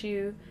an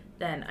issue,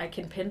 then I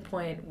can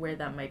pinpoint where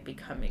that might be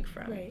coming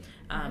from. Right.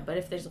 But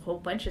if there's a whole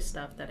bunch of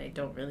stuff that I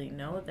don't really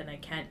know, then I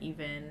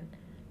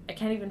I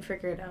can't even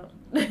figure it out.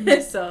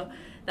 Mm-hmm. So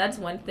that's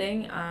one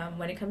thing.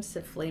 When it comes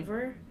to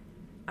flavor,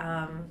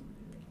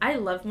 I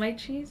love my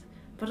cheese,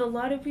 but a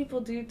lot of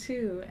people do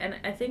too. And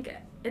I think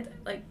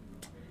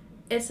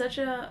it's such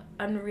a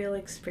unreal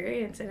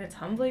experience, and it's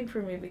humbling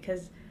for me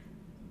because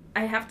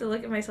I have to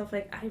look at myself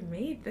like, I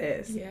made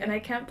this, and I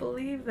can't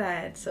believe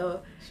that.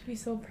 So you should be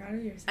so proud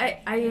of yourself.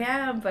 I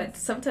am, but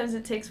sometimes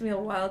it takes me a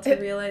while to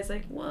realize,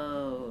 like,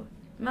 whoa,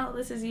 Mel,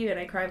 this is you, and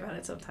I cry about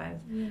it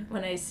sometimes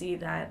when I see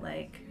that,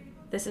 like,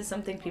 this is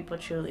something people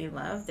truly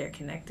love, they're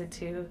connected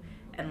to,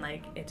 and,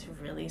 like, it's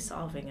really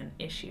solving an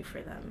issue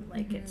for them.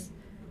 Like,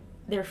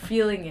 they're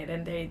feeling it,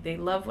 and they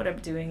love what I'm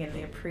doing, and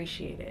they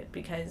appreciate it,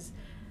 because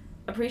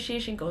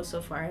appreciation goes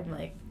so far.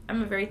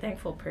 I'm a very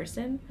thankful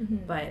person,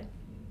 but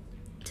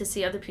to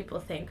see other people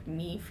thank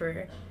me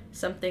for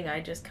something I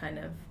just kind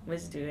of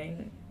was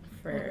doing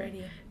for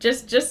already.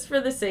 just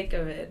for the sake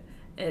of it,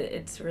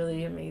 it's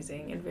really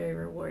amazing and very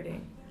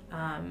rewarding.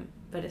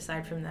 But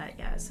aside from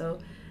that, so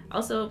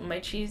also my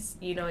cheese,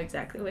 you know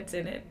exactly what's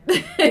in it.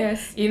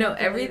 Yes. You know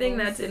everything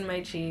that's in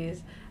my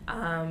cheese.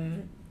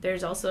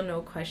 There's also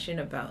no question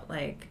about,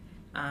 like,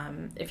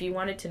 if you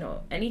wanted to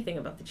know anything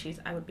about the cheese,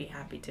 I would be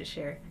happy to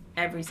share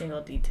every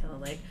single detail,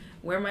 like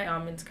where my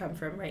almonds come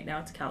from. Right now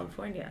it's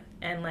California,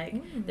 and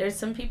there's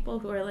some people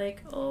who are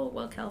like, oh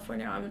well,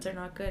 California almonds are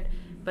not good,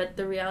 but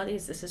the reality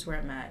is this is where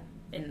I'm at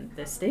in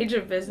this stage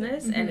of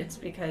business, and it's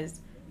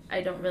because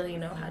I don't really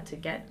know how to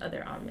get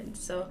other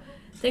almonds. So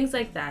things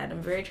like that,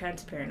 I'm very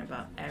transparent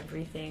about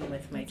everything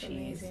with my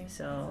cheese. Amazing.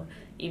 So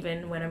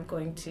even when I'm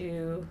going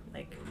to,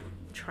 like,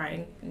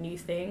 trying new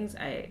things,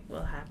 I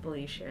will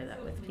happily share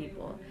that with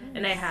people.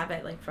 And I have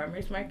at, like,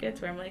 farmers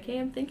markets where I'm like, hey,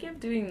 I'm thinking of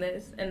doing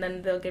this, and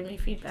then they'll give me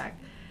feedback.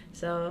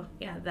 So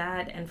yeah,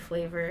 that and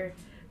flavor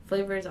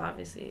is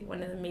obviously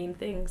one of the main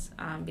things,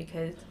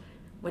 because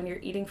when you're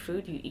eating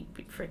food, you eat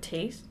for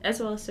taste as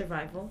well as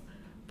survival,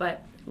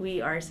 but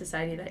we are a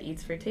society that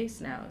eats for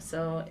taste now.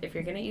 So if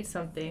you're gonna eat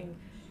something,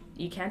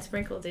 you can't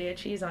sprinkle Daya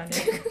cheese on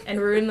it and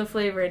ruin the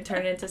flavor and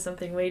turn it into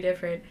something way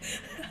different.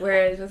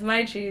 Whereas with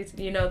my cheese,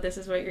 you know this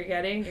is what you're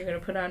getting. You're going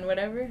to put on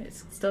whatever.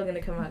 It's still going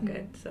to come out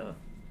good. So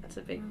that's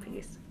a big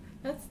piece.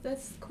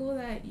 That's cool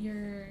that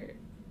you're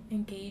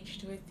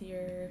engaged with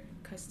your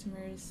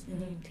customers and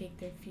you take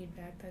their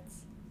feedback.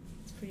 That's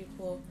pretty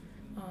cool.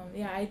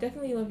 I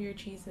definitely love your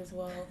cheese as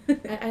well.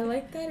 I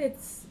like that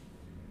it's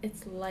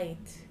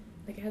light.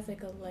 Like, it has,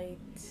 like, a light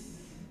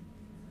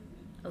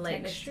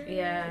texture.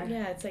 Yeah,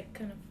 it's, like,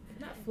 kind of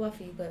not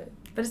fluffy, but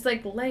it's,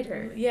 like,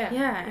 lighter.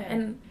 Yeah.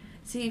 And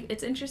see,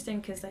 it's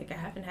interesting because, like, I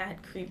haven't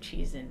had cream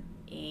cheese in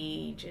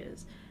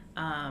ages,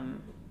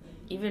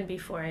 even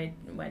before I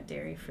went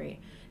dairy free.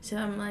 So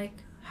I'm like,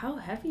 how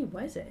heavy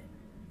was it?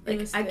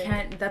 Like, I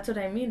can't. That's what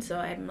I mean. So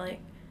I'm like,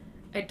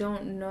 I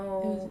don't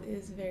know. It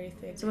is very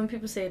thick. So when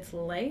people say it's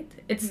light,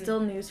 it's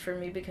still news for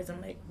me, because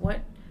I'm like,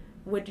 what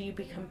would you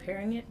be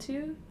comparing it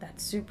to?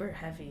 That's super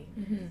heavy.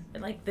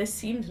 And, like, this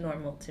seems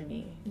normal to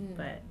me,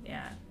 but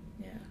yeah.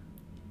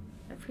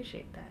 I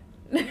appreciate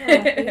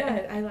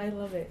that. I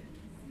love it.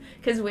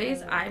 Because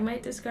ways I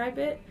might describe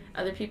it,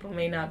 other people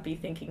may not be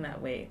thinking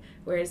that way.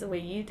 Whereas the way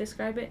you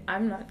describe it,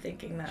 I'm not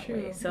thinking that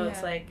way. So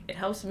it's like, it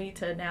helps me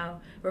to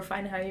now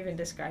refine how I even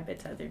describe it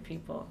to other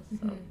people.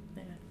 So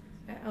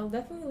I'll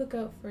definitely look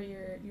out for you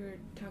were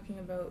talking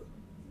about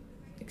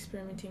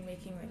experimenting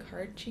making, like,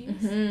 hard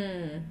cheese.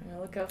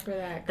 I'll look out for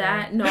that.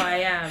 I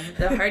am.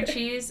 The hard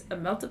cheese, a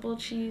meltable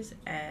cheese,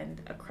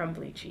 and a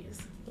crumbly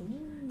cheese.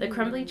 Ooh. The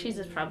crumbly cheese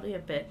is probably a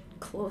bit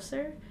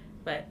closer,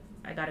 but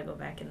I gotta go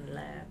back in the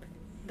lab.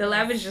 The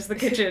lab is just the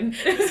kitchen.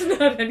 It's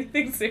not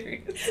anything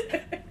serious.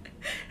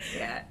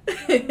 Yeah.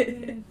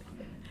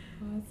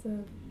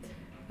 Awesome.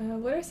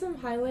 What are some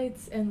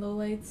highlights and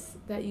lowlights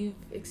that you've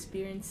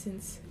experienced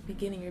since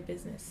beginning your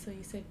business? So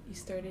you said you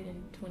started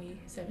in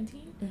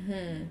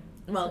 2017?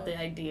 Well, so the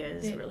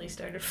ideas really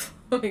started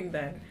flowing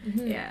then.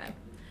 Yeah.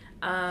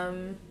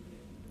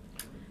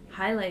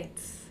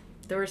 Highlights.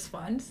 The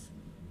response.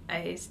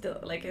 I still,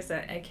 like I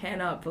said, I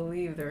cannot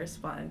believe the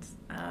response.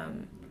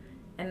 And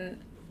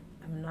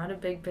I'm not a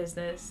big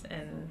business,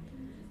 and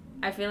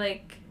I feel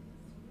like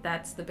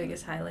that's the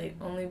biggest highlight,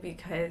 only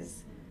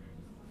because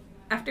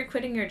after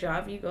quitting your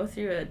job, you go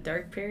through a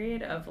dark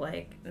period of,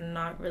 like,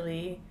 not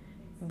really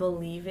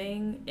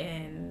believing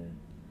in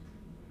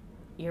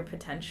your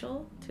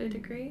potential to a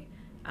degree,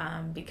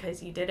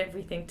 because you did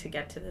everything to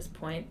get to this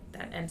point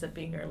that ends up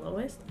being your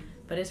lowest.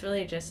 But it's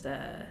really just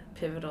a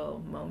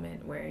pivotal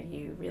moment where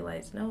you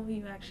realize, no,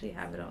 you actually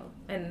have it all.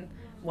 And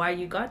why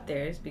you got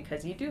there is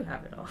because you do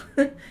have it all.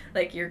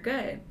 Like, you're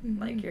good.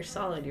 Like, you're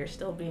solid. You're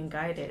still being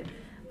guided.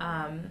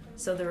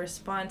 So the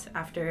response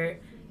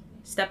after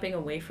stepping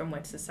away from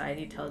what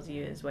society tells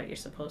you is what you're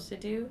supposed to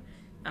do,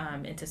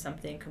 into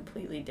something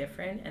completely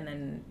different, and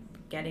then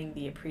getting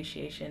the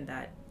appreciation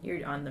that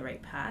you're on the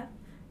right path,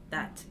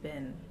 that's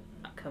been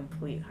a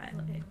complete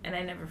highlight. And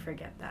I never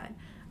forget that.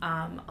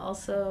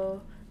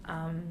 Also,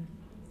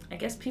 I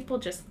guess people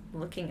just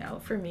looking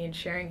out for me and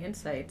sharing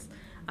insights.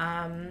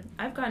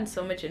 I've gotten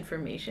so much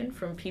information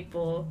from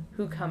people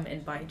who come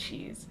and buy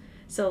cheese.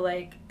 So,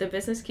 like, the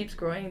business keeps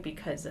growing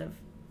because of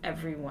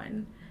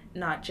everyone,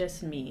 not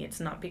just me. It's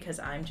not because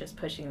I'm just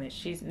pushing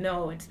this.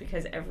 It's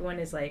because everyone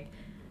is, like,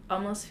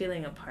 almost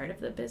feeling a part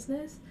of the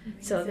business.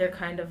 Amazing. So they're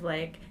kind of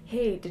like,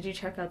 hey, did you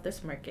check out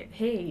this market?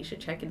 Hey, you should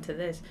check into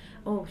this.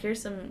 Oh,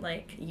 here's some,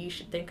 like, you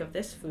should think of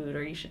this food,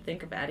 or you should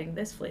think of adding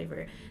this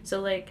flavor.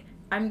 So, like,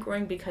 I'm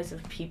growing because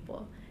of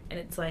people. And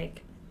it's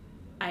like,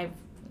 I've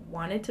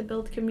wanted to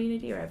build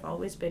community, or I've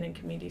always been in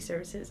community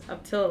services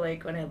up till,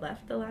 like, when I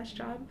left the last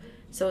job.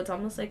 So it's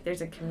almost like there's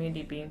a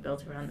community being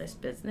built around this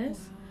business.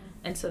 Wow.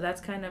 And so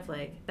that's kind of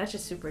like, that's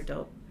just super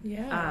dope.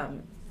 Yeah.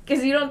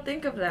 Because you don't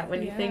think of that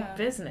when you think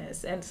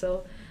business. And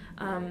so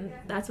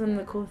that's one of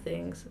the cool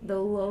things. The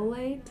low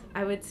light,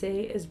 I would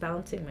say, is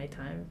balancing my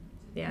time.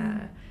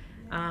 Yeah.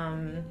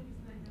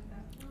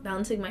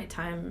 Balancing my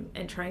time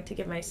and trying to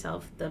give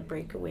myself the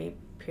breakaway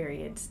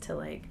periods to,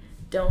 like,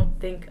 don't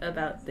think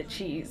about the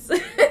cheese.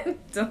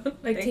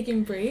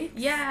 Taking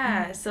breaks?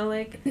 Yeah. So,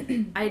 like,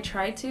 I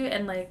try to,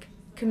 and, like,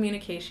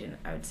 communication,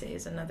 I would say,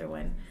 is another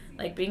one.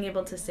 Like, being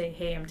able to say,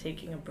 hey, I'm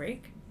taking a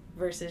break,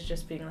 versus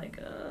just being like,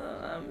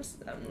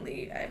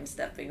 I'm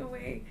stepping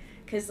away.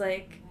 Because,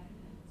 like,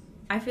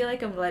 I feel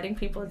like I'm letting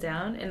people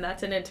down, and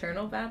that's an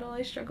internal battle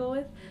I struggle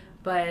with.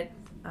 But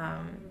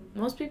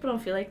most people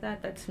don't feel like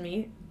that. That's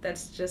me.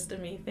 That's just a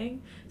me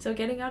thing. So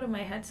getting out of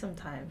my head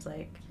sometimes,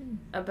 like,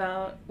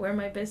 about where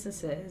my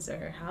business is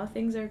or how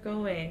things are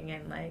going,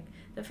 and, like,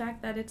 the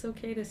fact that it's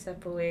okay to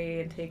step away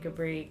and take a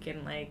break,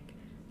 and, like,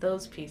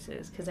 those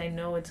pieces, because I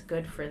know it's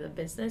good for the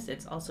business.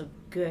 It's also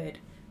good,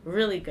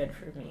 really good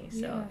for me.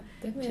 So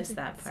definitely just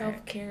that part.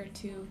 Self-care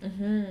too.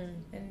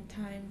 And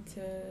time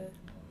to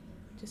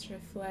just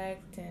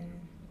reflect and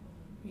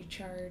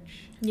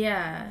recharge.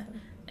 Yeah.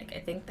 Like,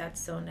 I think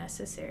that's so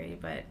necessary.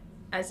 But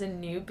as a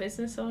new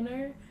business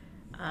owner,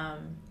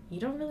 you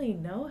don't really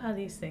know how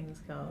these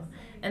things go.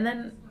 And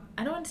then,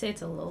 I don't want to say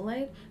it's a low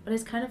light, but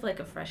it's kind of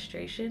like a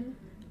frustration,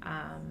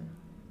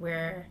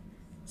 where...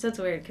 So it's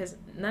weird, because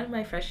none of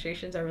my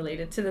frustrations are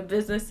related to the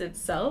business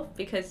itself,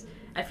 because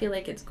I feel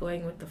like it's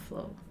going with the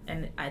flow,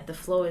 and the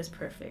flow is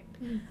perfect.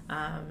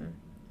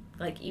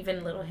 Like,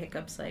 even little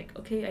hiccups, like,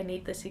 okay, I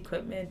need this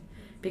equipment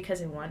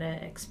because I want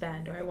to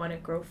expand, or I want to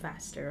grow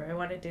faster, or I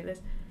want to do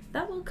this.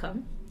 That will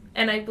come,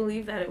 and I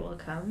believe that it will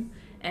come,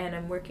 and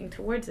I'm working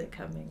towards it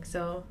coming.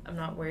 So I'm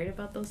not worried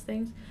about those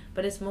things,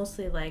 but it's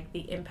mostly, like,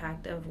 the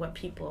impact of what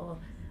people,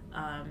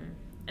 and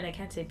I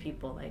can't say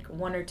people, like,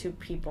 one or two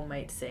people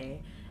might say,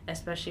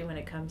 especially when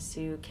it comes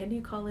to, can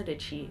you call it a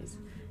cheese?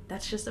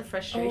 That's just a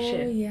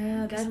frustration. Oh,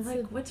 yeah. That's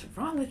like, what's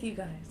wrong with you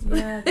guys?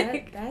 Yeah,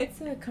 that's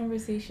a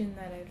conversation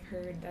that I've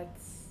heard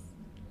that's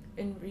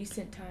in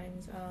recent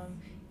times.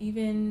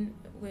 Even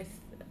with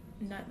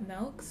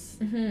milks.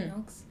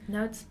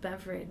 Now it's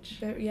beverage.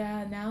 But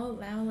yeah, now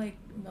like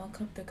milk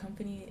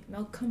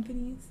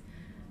companies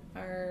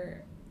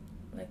are,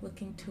 like,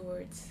 looking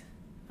towards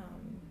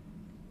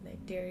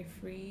like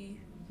dairy-free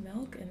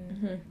milk,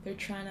 and they're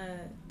trying to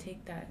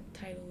take that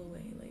title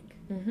away, like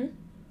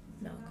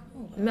milk. Oh,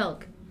 wow.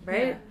 Milk,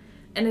 right? Yeah.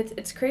 And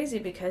it's crazy,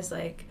 because,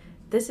 like,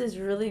 this is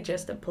really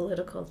just a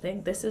political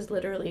thing. This is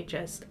literally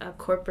just a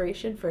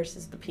corporation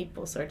versus the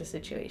people sort of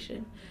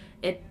situation.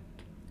 It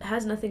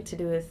has nothing to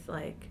do with,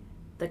 like,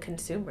 the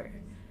consumer.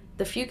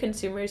 The few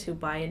consumers who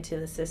buy into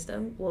the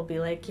system will be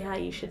like, yeah,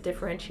 you should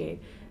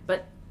differentiate.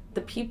 But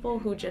the people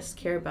who just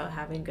care about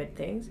having good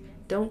things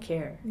don't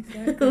care.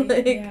 Exactly.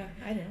 Like, yeah,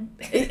 I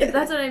don't.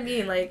 That's what I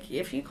mean. Like,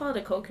 if you call it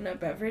a coconut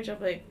beverage, I'm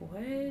like,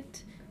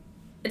 what?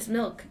 It's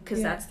milk,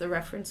 because that's the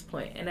reference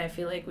point. And I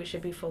feel like we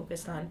should be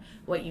focused on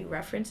what you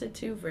reference it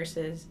to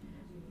versus,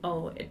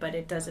 but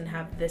it doesn't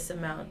have this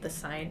amount, the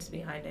science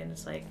behind it. And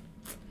it's like,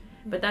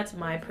 but that's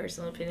my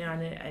personal opinion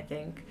on it. I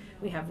think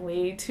we have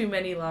way too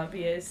many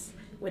lobbyists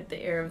with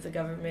the ear of the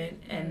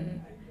government,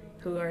 and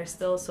who are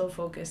still so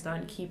focused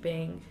on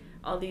keeping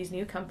all these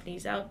new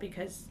companies out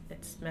because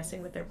it's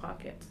messing with their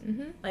pockets.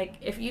 Like,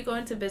 if you go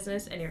into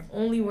business and you're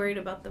only worried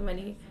about the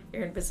money,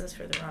 you're in business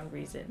for the wrong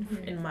reason,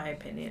 in my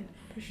opinion.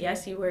 Sure.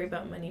 Yes, you worry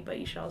about money, but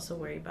you should also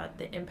worry about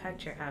the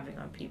impact you're having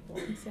on people.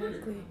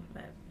 Exactly.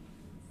 But,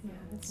 yeah,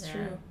 that's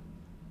true.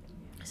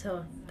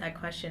 So that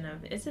question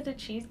of, is it a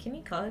cheese? Can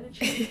you call it a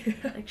cheese?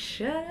 Like,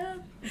 shut up.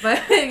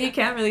 But you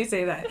can't really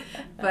say that.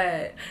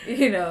 But,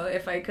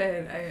 if I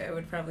could, I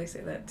would probably say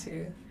that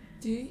too.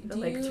 Do you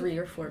 3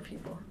 or 4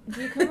 people.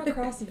 Do you come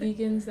across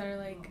vegans that are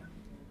like,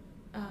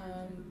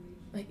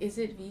 is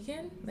it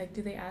vegan? Like,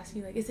 do they ask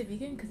you, like, is it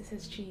vegan? Because it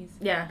says cheese.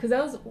 Yeah. Because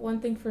that was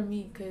one thing for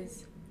me,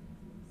 because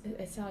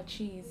I saw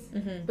cheese.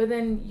 But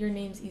then your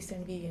name's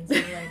Eastend Vegan, so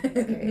I'm like,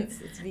 okay,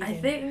 it's vegan. I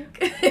think.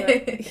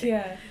 But,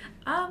 yeah.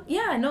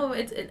 Yeah, no,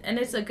 it's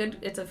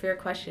a fair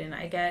question.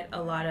 I get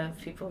a lot of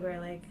people who are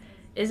like,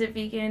 is it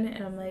vegan?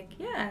 And I'm like,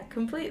 yeah,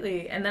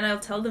 completely. And then I'll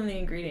tell them the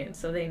ingredients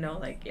so they know,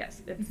 like,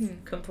 yes, it's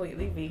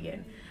completely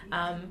vegan.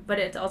 But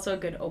it's also a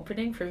good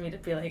opening for me to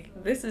be like,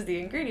 this is the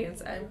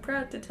ingredients I'm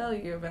proud to tell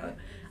you about.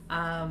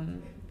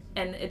 And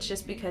it's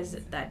just because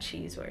that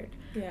cheese word.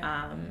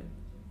 Yeah.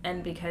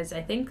 And because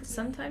I think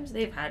sometimes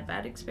they've had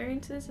bad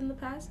experiences in the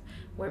past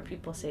where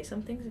people say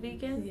something's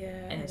vegan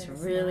and it's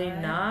really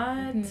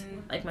not.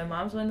 Like, my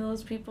mom's one of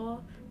those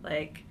people.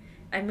 Like,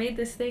 I made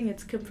this thing,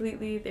 it's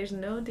completely, there's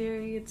no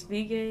dairy, it's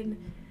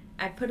vegan.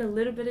 I put a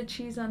little bit of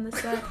cheese on the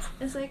side.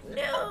 It's like,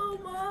 no,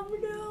 Mom,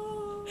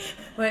 no.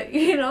 But,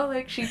 you know,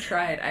 like, she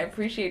tried. I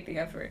appreciate the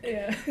effort.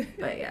 Yeah.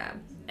 But, yeah.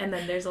 And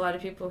then there's a lot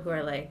of people who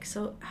are like,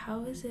 so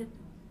how is it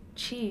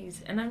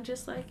cheese? And I'm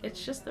just like,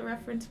 it's just the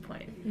reference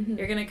point. Mm-hmm.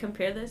 You're going to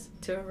compare this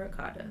to a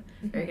ricotta.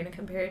 Or you're going to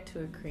compare it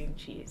to a cream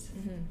cheese.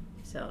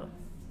 So,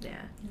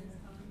 yeah.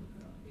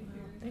 Wow.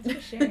 Thanks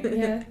for sharing.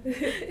 Yeah.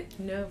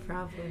 No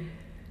problem.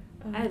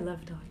 I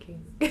love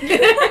talking.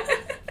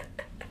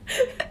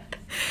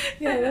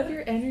 Yeah, I love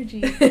your energy.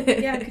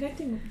 Yeah, I'm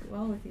connecting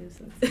well with you,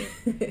 so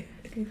it's good.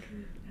 Good.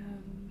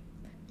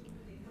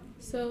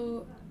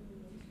 So,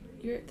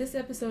 this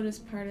episode is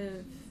part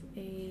of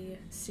a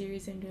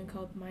series I'm doing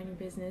called Mind Your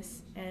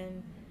Business,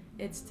 and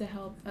it's to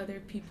help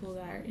other people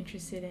that are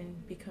interested in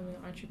becoming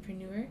an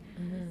entrepreneur.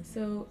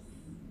 So,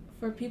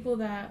 for people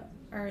that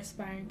are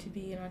aspiring to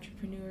be an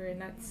entrepreneur,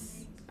 and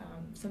that's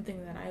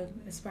something that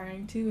I'm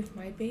aspiring to with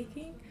my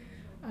baking,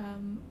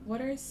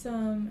 what are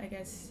some, I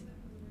guess,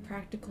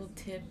 practical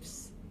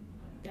tips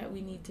that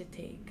we need to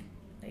take,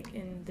 like,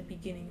 in the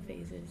beginning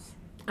phases?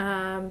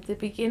 The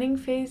beginning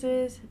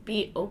phases,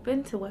 be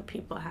open to what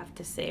people have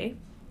to say.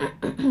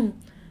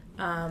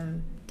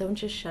 Don't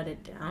just shut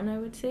it down, I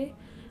would say.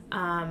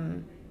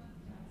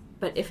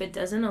 But if it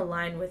doesn't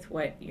align with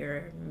what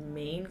your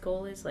main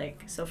goal is,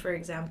 like, so for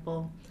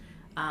example,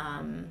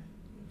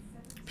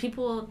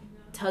 people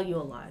tell you a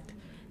lot.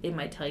 They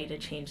might tell you to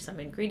change some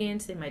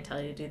ingredients. They might tell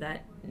you to do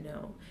that.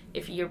 No.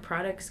 If your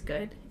product's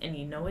good and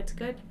you know it's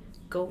good,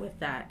 go with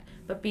that.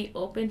 But be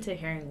open to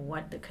hearing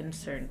what the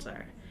concerns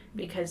are.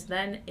 Because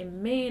then it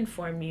may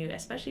inform you,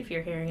 especially if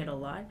you're hearing it a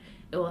lot,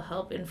 it will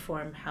help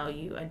inform how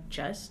you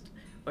adjust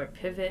or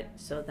pivot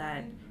so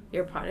that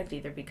your product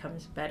either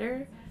becomes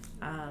better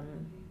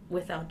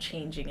without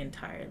changing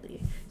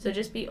entirely. So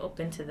just be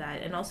open to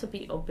that. And also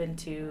be open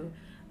to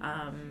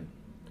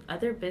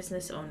other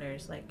business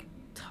owners. Like,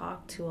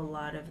 talk to a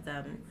lot of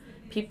them,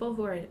 people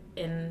who are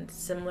in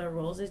similar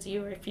roles as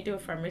you, or if you do a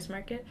farmer's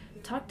market,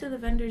 talk to the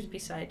vendors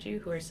beside you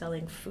who are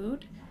selling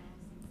food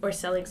or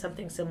selling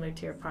something similar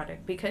to your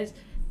product, because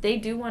they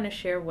do want to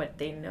share what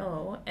they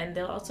know, and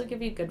they'll also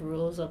give you good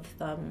rules of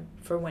thumb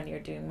for when you're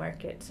doing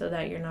market, so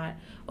that you're not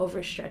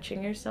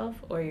overstretching yourself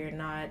or you're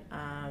not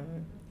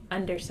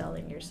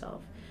underselling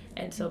yourself.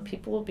 And so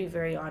people will be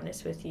very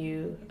honest with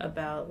you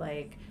about,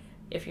 like,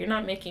 if you're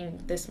not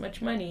making this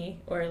much money,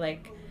 or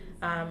like,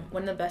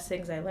 one of the best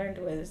things I learned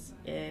was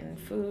in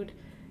food,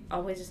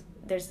 always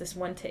there's this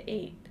 1 to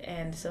 8.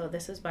 And so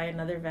this was by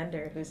another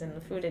vendor who's in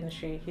the food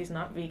industry. He's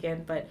not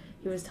vegan, but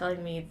he was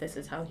telling me this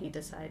is how he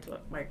decides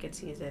what markets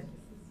he's in.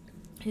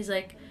 He's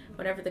like,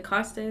 whatever the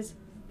cost is,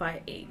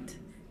 by 8.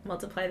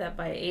 Multiply that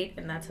by 8,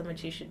 and that's how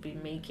much you should be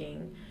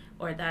making,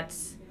 or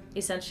that's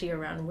essentially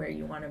around where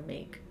you want to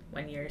make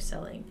when you're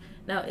selling.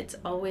 Now, it's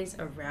always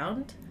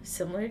around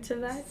similar to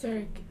that.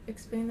 Sorry,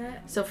 explain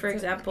that. So, for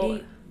example,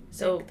 8,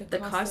 so like the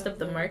cost of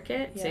the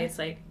market, yeah. say it's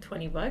like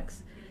 $20,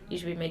 you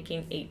should be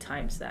making 8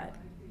 times that.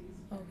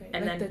 Okay.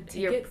 And like then the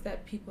tickets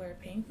that people are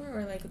paying for,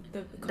 or like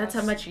the cost? That's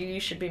how much you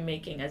should be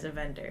making as a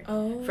vendor.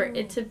 Oh. For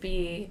it to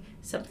be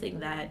something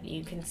that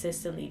you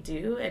consistently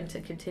do and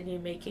to continue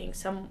making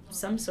some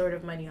sort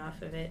of money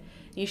off of it,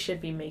 you should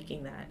be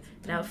making that.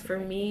 Now, for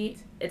me,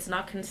 it's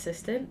not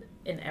consistent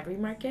in every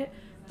market,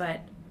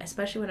 but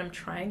especially when I'm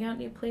trying out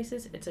new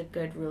places, it's a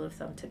good rule of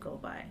thumb to go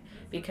by,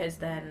 because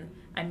then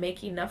I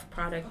make enough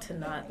product to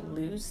not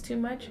lose too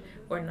much,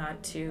 or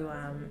not to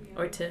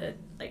or to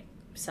like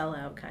sell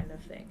out kind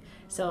of thing.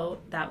 So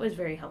that was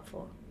very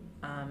helpful,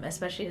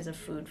 especially as a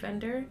food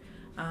vendor,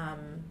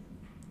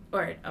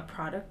 or a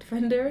product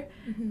vendor.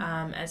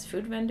 As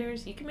food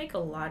vendors, you can make a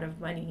lot of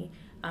money,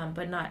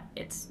 but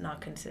it's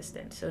not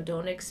consistent. So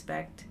don't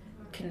expect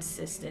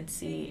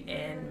consistency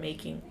in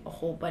making a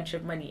whole bunch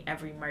of money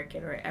every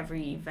market or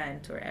every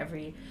event or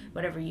every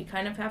whatever. You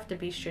kind of have to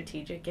be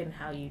strategic in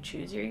how you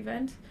choose your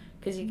events,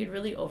 because you could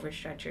really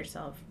overstretch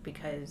yourself,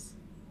 because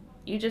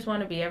you just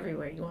want to be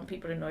everywhere. You want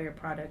people to know your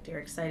product. You're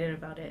excited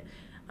about it.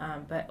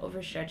 But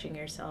overstretching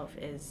yourself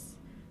is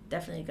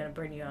definitely going to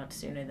burn you out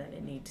sooner than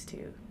it needs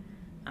to.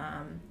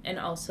 And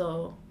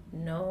also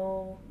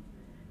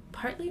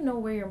partly know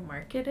where your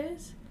market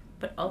is,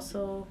 but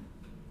also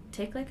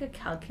take like a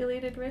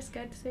calculated risk,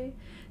 I'd say.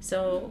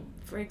 So,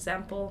 for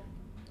example,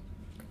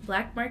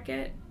 black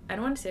market, I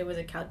don't want to say it was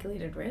a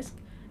calculated risk.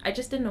 I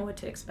just didn't know what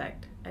to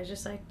expect. I was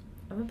just like,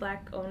 I'm a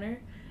black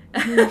owner.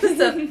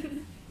 So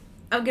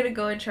I'm going to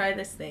go and try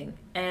this thing.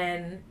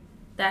 And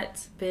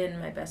that's been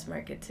my best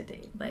market to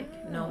date.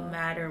 Like, no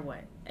matter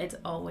what, it's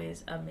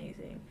always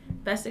amazing.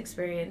 Best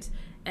experience.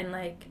 And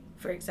like,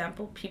 for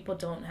example, people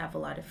don't have a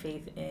lot of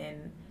faith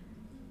in,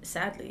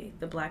 sadly,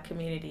 the black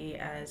community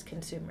as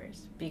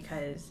consumers,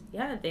 because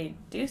they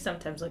do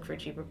sometimes look for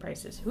cheaper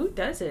prices. Who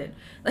doesn't?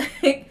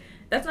 Like,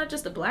 that's not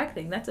just a black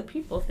thing, that's a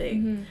people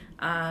thing.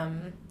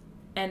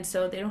 And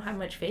so they don't have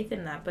much faith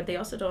in that, but they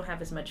also don't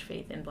have as much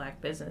faith in Black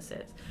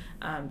businesses.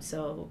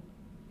 So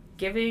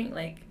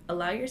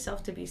allow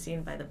yourself to be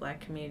seen by the Black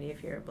community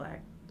if you're a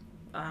Black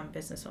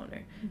business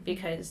owner,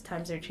 because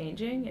times are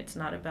changing. It's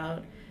not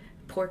about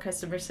poor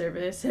customer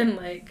service and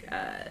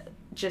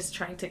just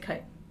trying to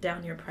cut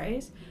down your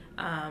price.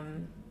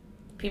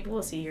 People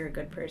will see you're a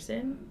good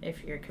person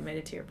if you're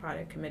committed to your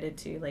product, committed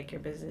to your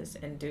business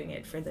and doing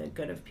it for the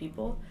good of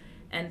people,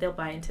 and they'll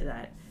buy into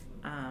that.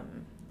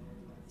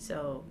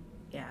 So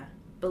yeah,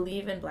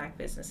 believe in Black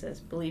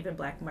businesses, believe in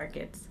Black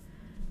markets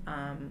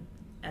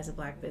as a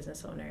Black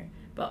business owner.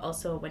 But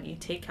also, when you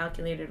take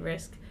calculated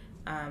risk,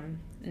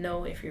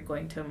 know if you're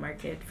going to a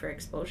market for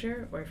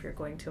exposure or if you're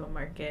going to a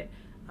market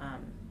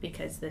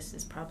because this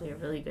is probably a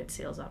really good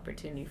sales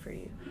opportunity for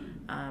you.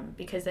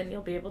 Because then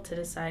you'll be able to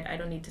decide, I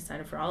don't need to sign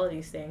up for all of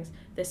these things.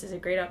 This is a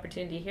great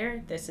opportunity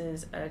here. This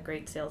is a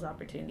great sales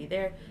opportunity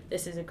there.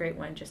 This is a great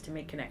one just to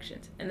make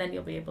connections. And then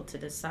you'll be able to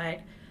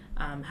decide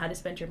how to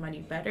spend your money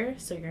better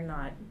so you're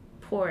not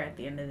poor at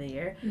the end of the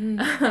year.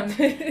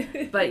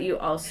 But you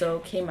also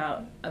came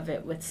out of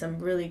it with some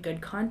really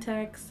good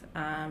contacts,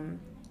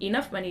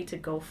 enough money to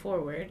go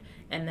forward,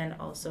 and then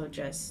also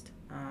just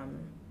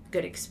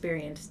good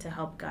experience to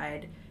help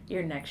guide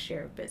your next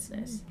year of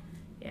business.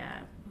 Yeah.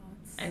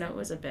 I know it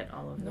was a bit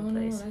all over the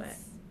place, but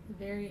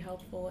very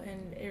helpful,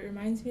 and it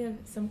reminds me of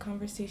some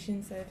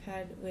conversations I've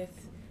had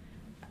with,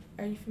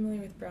 are you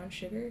familiar with Brown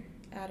Sugar,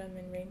 Adam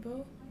and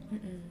Rainbow?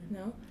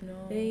 No.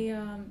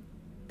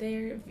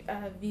 They're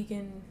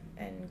vegan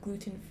and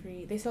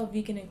gluten-free. They sell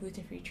vegan and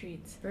gluten-free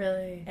treats.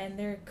 Really? And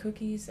their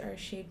cookies are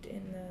shaped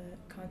in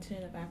the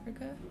continent of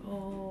Africa.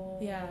 Oh.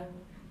 Yeah.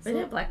 Were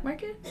they at Black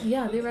Market?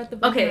 Yeah, they were at the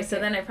Black Market. Okay, so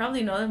then I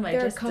probably know them.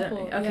 They're a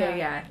couple. Okay,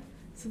 yeah.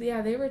 So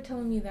yeah, they were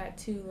telling me that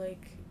too,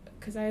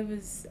 because I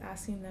was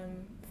asking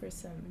them for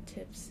some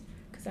tips,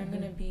 because I'm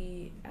going to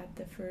be at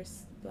the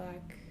first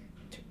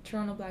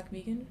Toronto Black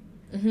Vegan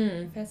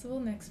Festival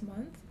next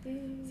month.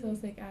 So I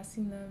was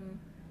asking them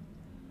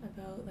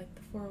about the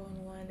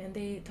 411, and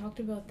they talked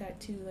about that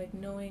too,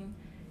 knowing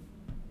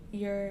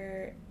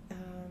your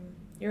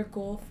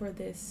goal for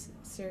this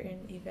certain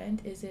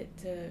event. Is it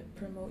to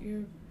promote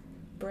your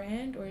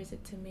brand or is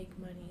it to make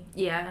money?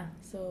 Yeah.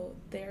 So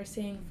they are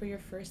saying for your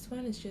first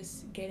one, it's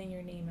just getting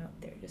your name out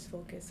there. Just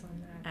focus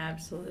on that.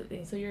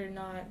 Absolutely. So you're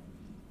not,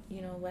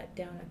 let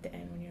down at the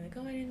end when you're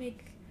oh, I didn't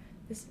make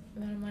this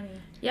amount of money.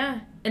 Yeah,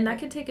 and that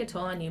could take a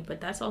toll on you,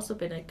 but that's also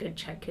been a good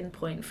check-in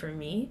point for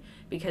me,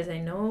 because I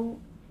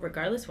know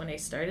regardless when I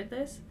started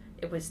this,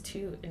 it was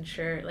to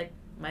ensure,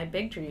 my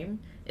big dream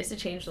is to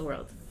change the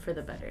world for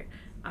the better,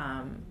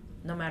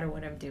 no matter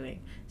what I'm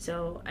doing.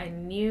 So I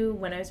knew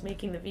when I was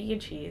making the vegan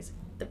cheese,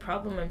 the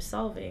problem I'm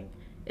solving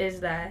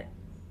is that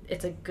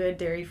it's a good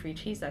dairy-free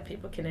cheese that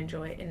people can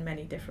enjoy in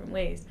many different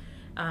ways.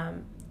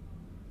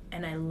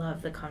 And I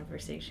love the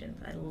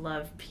conversations. I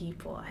love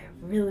people. I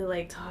really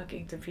like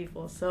talking to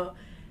people. So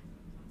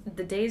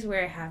the days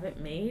where I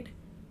haven't made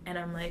and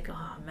I'm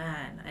oh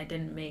man, I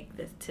didn't make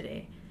this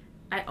today,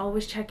 I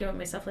always check in with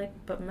myself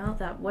but Mel,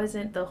 that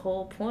wasn't the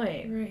whole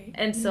point. Right.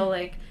 And so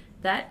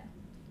that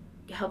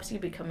helps you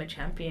become a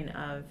champion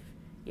of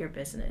your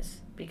business,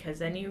 because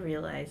then you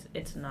realize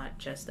it's not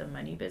just a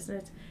money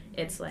business.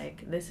 It's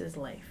this is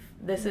life.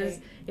 This is,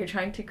 you're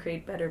trying to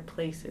create better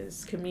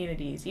places,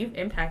 communities. You've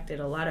impacted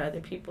a lot of other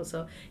people.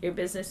 So your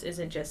business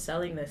isn't just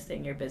selling this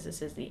thing. Your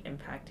business is the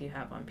impact you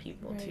have on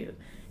people too.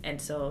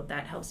 And so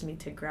that helps me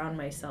to ground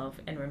myself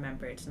and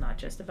remember it's not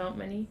just about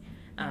money.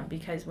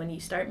 Because when you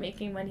start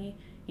making money,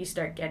 you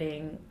start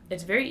getting,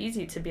 it's very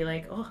easy to be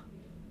oh,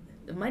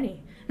 the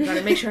money. I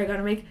gotta make sure I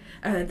gotta make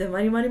the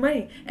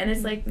money. And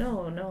it's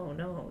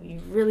no. You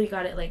really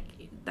got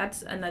it.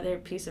 That's another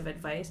piece of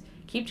advice.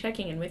 Keep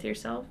checking in with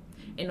yourself.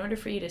 In order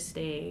for you to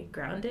stay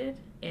grounded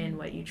in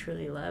what you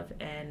truly love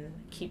and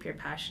keep your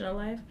passion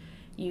alive,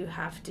 you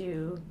have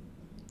to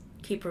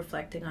keep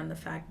reflecting on the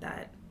fact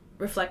that,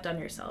 reflect on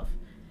yourself,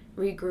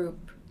 regroup,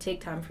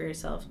 take time for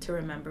yourself to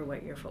remember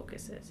what your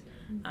focus is.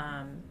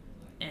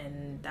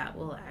 And that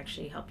will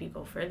actually help you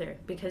go further,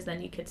 because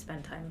then you could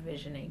spend time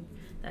visioning.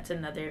 That's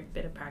another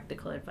bit of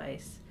practical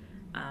advice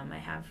I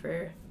have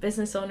for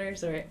business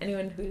owners or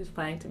anyone who's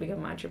planning to become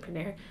an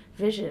entrepreneur.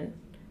 Vision.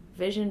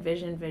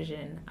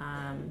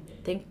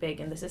 Think big.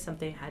 And this is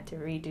something I had to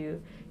redo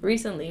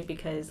recently,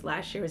 because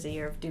last year was a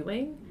year of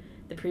doing.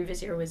 The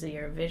previous year was a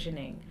year of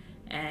visioning.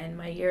 And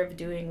my year of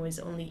doing was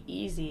only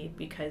easy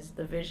because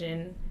the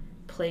vision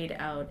played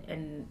out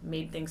and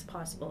made things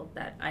possible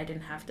that I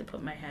didn't have to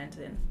put my hands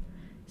in.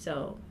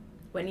 So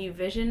when you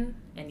vision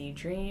and you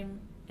dream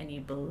and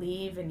you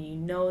believe and you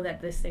know that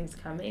this thing's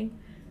coming,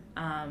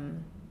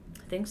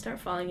 things start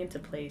falling into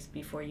place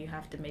before you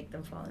have to make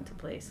them fall into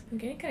place. I'm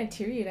getting kind of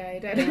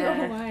teary-eyed. I don't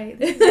know why.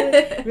 This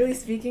is really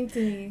speaking to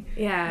me.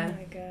 Yeah. Oh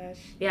my gosh.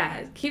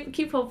 Yeah.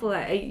 Keep hopeful.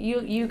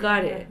 You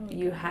got it. Oh,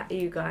 You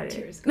got it.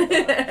 Tears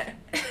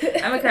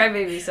I'm a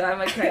crybaby, so I'm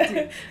a cry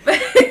too.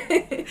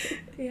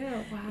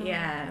 Yeah. Wow.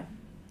 Yeah.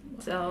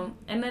 So,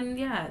 and then,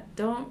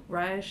 don't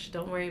rush.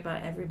 Don't worry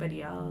about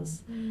everybody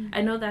else.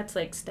 I know that's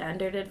like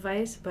standard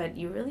advice, but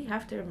you really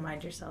have to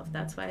remind yourself.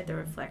 That's why the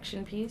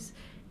reflection piece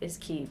is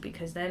key,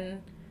 because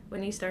then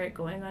when you start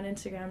going on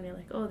Instagram and you're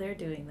like, oh, they're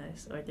doing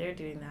this or they're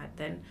doing that,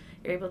 then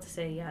you're able to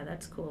say, yeah,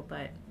 that's cool,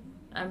 but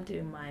I'm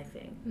doing my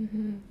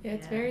thing. Yeah,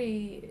 it's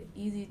very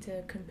easy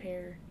to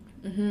compare.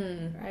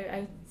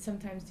 I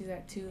sometimes do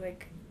that too,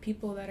 like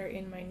people that are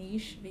in my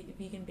niche,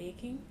 vegan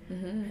baking.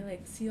 I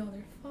like see all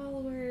their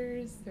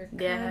followers, their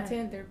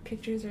content, their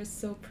pictures are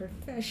so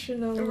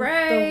professional, the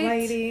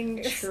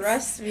lighting.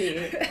 Trust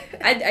me.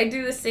 I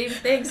do the same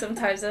thing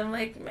sometimes. I'm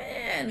like,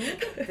 man,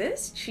 look at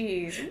this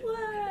cheese.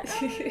 What?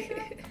 Oh,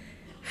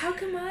 how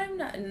come I'm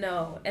not?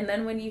 No. And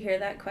then when you hear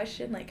that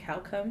question, like, how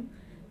come?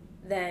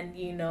 Then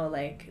you know,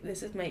 like,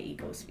 this is my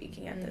ego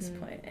speaking at this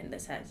point, and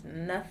this has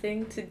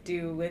nothing to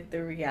do with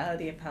the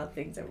reality of how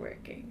things are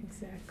working.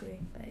 Exactly.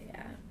 But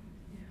yeah.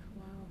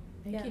 Wow.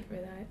 Thank you for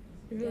that.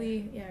 It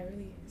really, it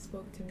really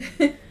spoke to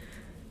me.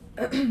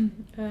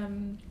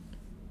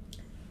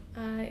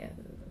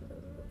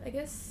 I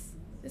guess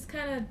this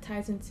kind of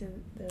ties into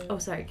the... Oh,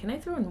 sorry. Can I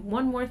throw in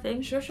one more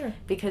thing? Sure.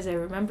 Because I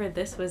remember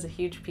this was a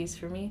huge piece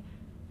for me.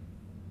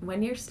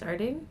 When you're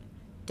starting,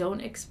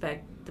 don't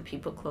expect the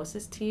people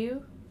closest to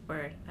you,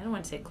 or I don't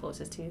want to say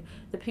closest to you,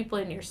 the people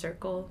in your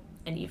circle,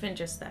 and even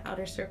just the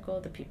outer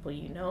circle, the people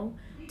you know,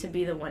 to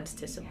be the ones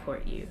to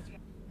support you.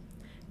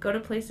 Go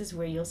to places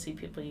where you'll see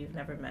people you've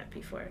never met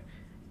before,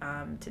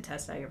 to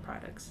test out your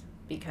products.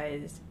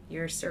 Because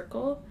your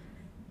circle,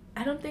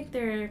 I don't think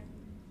they're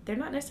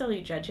not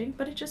necessarily judging,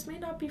 but it just may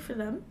not be for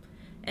them.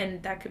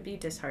 And that could be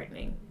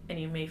disheartening, and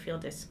you may feel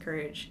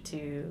discouraged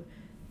to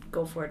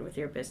go forward with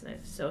your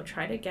business. So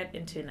try to get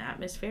into an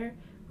atmosphere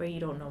where you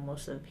don't know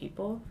most of the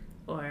people,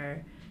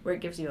 or where it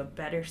gives you a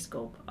better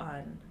scope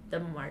on the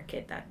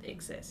market that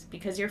exists.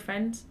 Because your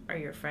friends are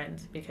your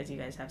friends because you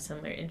guys have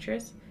similar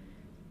interests.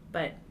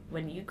 But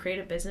when you create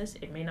a business,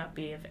 it may not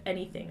be of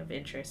anything of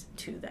interest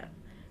to them.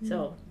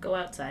 So go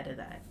outside of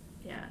that.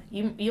 Yeah,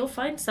 you'll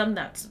find some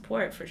that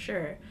support for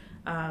sure.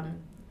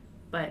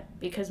 But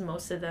because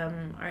most of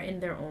them are in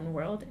their own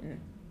world, and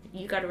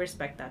you got to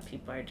respect that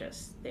people are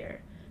just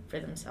there for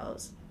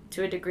themselves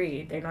to a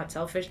degree. They're not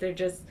selfish. They're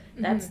just,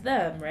 that's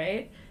them,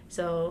 right?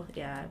 So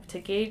yeah, to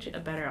gauge a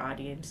better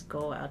audience,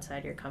 go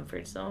outside your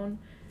comfort zone.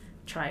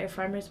 Try a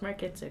farmer's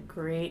market. It's a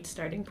great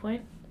starting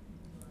point.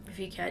 If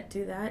you can't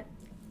do that,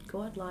 go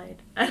online.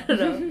 I don't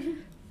know.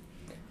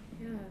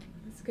 Yeah,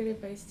 that's good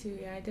advice too.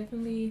 Yeah, I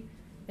definitely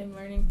am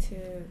learning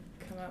to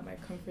come out my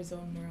comfort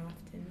zone more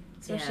often,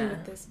 especially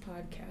with this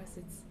podcast.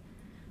 It's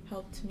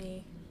helped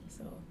me,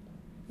 so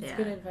it's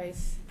good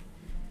advice.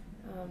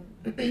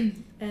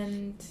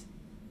 And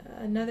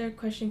another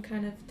question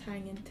kind of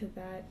tying into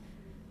that,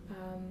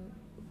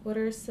 what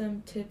are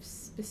some tips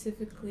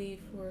specifically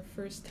for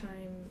first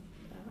time,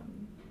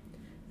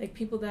 like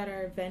people that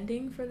are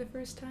vending for the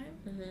first time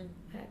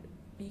at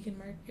vegan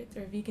markets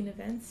or vegan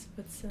events,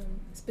 but some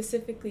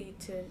specifically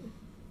to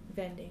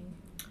vending?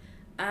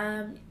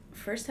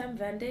 First time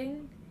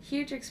vending,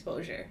 huge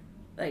exposure.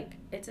 Like,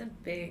 it's a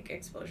big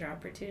exposure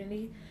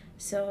opportunity.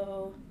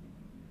 So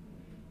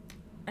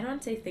I don't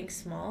want to say think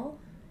small.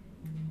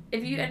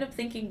 If you end up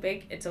thinking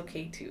big, it's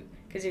okay too,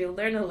 because you'll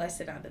learn a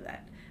lesson out of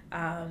that.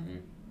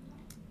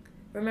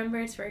 Remember,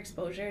 it's for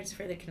exposure, it's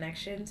for the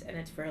connections, and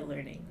it's for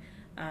learning.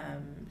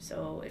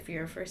 So if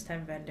you're a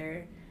first-time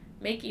vendor,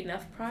 make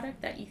enough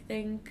product that you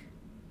think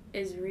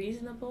is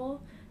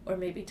reasonable, or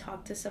maybe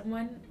talk to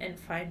someone and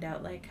find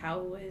out, like,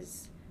 how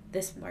is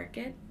this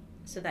market,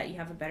 so that you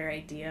have a better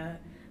idea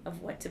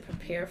of what to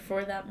prepare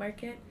for that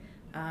market.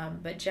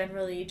 But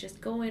generally, just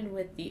go in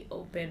with the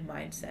open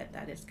mindset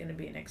that it's going to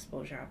be an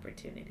exposure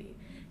opportunity,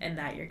 and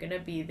that you're going to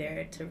be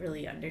there to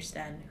really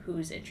understand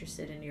who's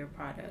interested in your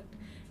product.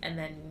 And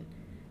then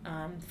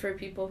for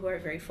people who are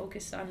very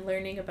focused on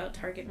learning about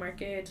target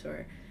markets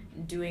or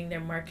doing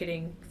their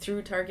marketing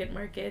through target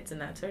markets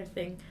and that sort of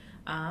thing,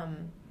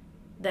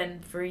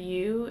 then for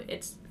you,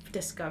 it's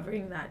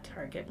discovering that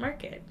target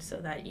market so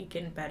that you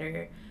can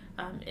better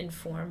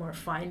inform or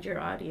find your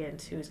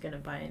audience who's going to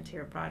buy into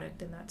your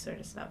product and that sort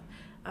of stuff.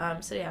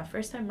 So yeah,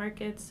 first time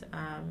markets,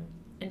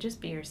 and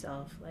just be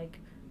yourself. Like,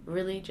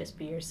 really just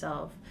be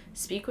yourself.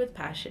 Speak with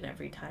passion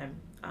every time.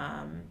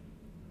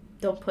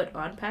 Don't put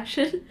on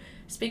passion.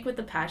 Speak with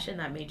the passion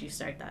that made you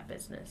start that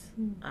business.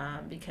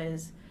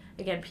 Because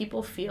again,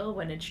 people feel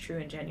when it's true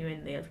and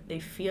genuine. They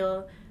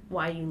feel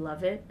why you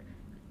love it,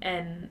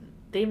 and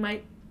they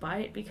might buy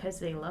it because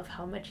they love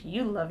how much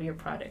you love your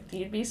product.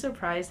 You'd be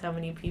surprised how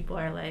many people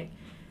are like,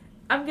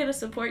 I'm gonna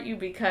support you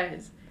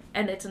because,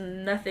 and it's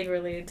nothing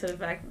related to the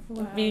fact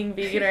of being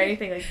vegan or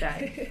anything like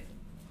that.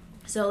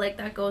 So like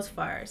that goes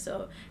far.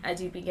 So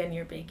as you begin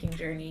your baking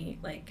journey,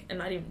 like, and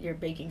not even your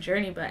baking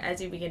journey, but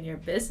as you begin your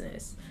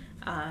business,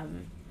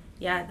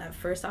 that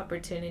first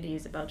opportunity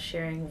is about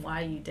sharing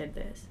why you did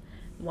this,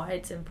 why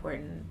it's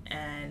important,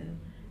 and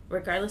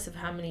regardless of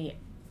how many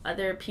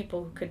other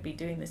people could be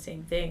doing the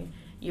same thing,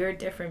 you're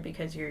different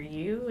because you're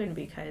you, and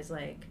because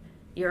like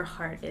your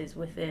heart is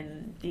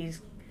within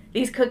these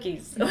these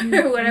cookies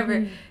or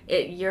whatever.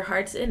 Your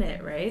heart's in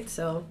it, right?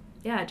 So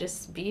yeah,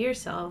 just be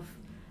yourself,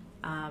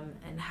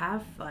 and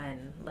have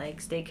fun.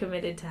 Like, stay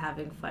committed to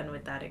having fun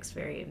with that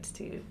experience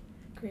too.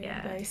 Great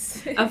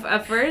advice. a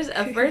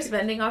first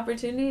vending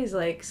opportunity is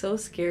like so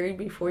scary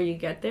before you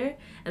get there,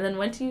 and then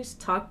once you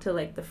talk to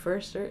like the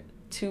first or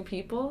two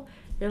people,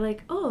 you're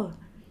like, oh,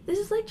 this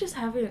is like just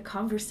having a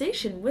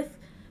conversation with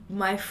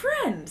my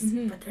friends,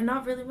 but they're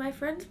not really my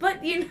friends,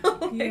 but you know,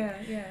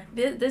 like,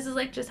 this is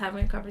like just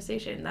having a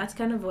conversation. That's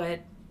kind of what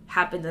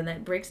happens, and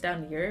it breaks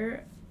down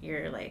your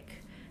like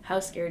how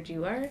scared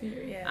you are.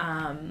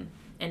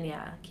 And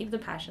yeah, keep the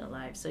passion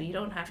alive. So you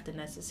don't have to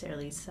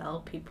necessarily sell.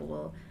 People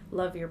will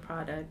love your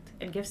product,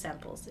 and give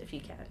samples if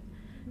you can.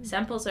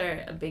 Samples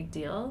are a big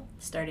deal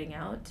starting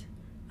out.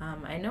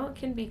 I know it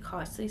can be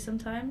costly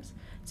sometimes,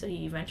 so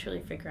you eventually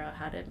figure out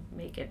how to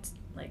make it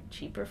like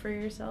cheaper for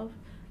yourself,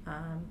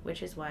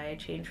 which is why I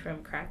changed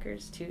from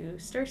crackers to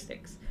stir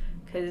sticks,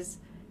 because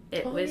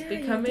it was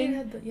becoming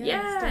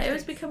it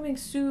was becoming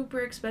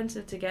super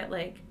expensive to get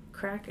like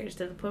crackers,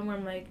 to the point where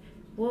I'm like,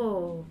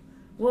 whoa,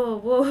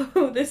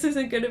 this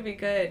isn't gonna be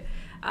good.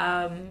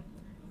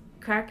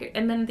 Cracker,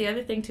 and then the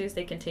other thing too is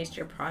they can taste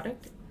your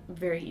product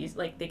very easy,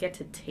 like they get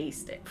to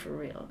taste it for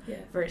real,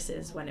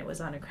 versus when it was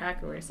on a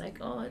cracker where it's like,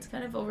 oh, it's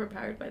kind of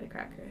overpowered by the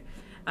cracker.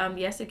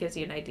 Yes, it gives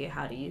you an idea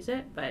how to use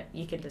it, but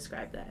you can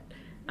describe that.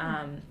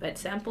 But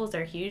samples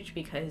are huge,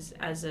 because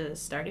as a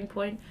starting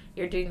point,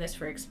 you're doing this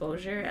for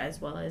exposure, as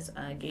well as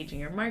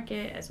gauging your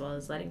market, as well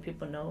as letting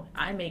people know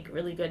I make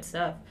really good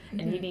stuff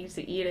and you need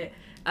to eat it.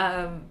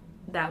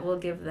 That will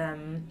give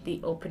them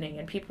the opening,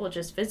 and people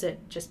just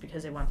visit just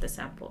because they want the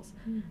samples.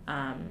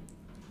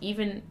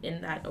 Even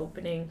in that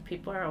opening,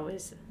 people are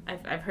always,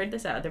 I've heard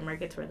this at other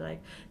markets where they're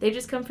like, they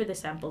just come for the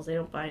samples, they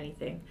don't buy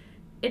anything.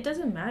 It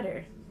doesn't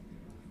matter.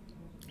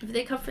 If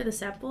they come for the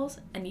samples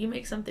and you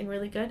make something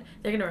really good,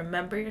 they're going to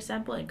remember your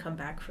sample and come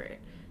back for it.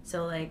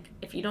 So like,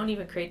 if you don't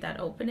even create that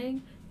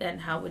opening, then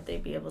how would they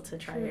be able to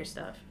try your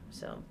stuff?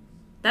 So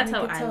that's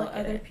how I look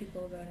at it. Tell other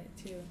people about it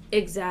too.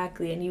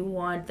 Exactly, and you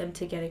want them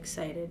to get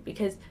excited,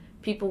 because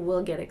people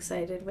will get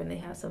excited when they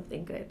have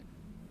something good.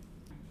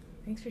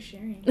 Thanks for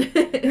sharing.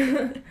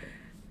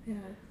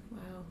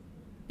 Wow.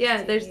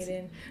 Yeah,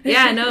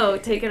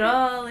 take it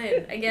all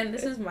in. Again,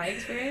 this is my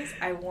experience.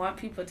 I want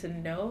people to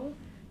know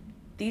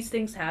these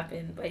things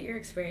happen, but your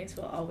experience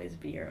will always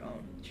be your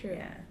own. True.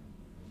 Yeah.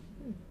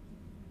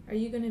 Are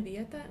you going to be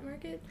at that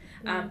market?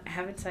 I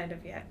haven't signed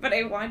up yet, but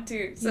I want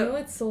to. So. You know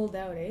it's sold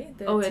out, eh?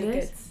 It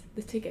is?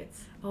 The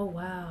tickets. Oh,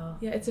 wow.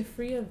 Yeah, it's a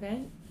free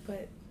event,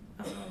 but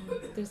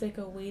there's like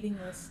a waiting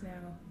list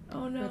now.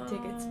 Oh, no. For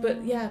tickets.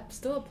 But yeah,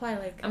 still apply.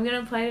 Like, I'm going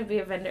to apply to be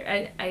a vendor.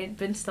 I've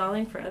been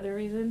stalling for other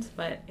reasons,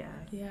 but yeah.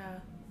 Yeah.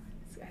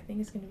 I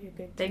think it's going to be a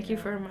good Thank you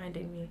for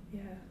reminding me.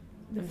 Yeah.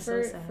 The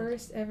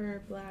first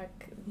ever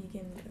Black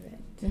vegan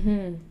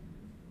event.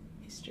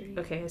 History.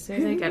 Okay, as soon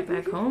as I get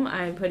back home,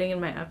 I'm putting in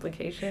my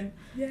application.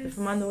 Yes. If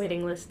I'm on the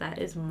waiting list, that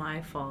is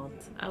my fault.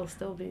 I'll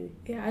still be.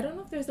 Yeah, I don't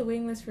know if there's a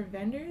waiting list for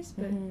vendors,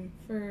 but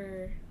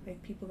for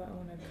like people that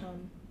want to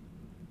come,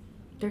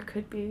 there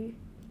could be.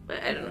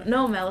 But I don't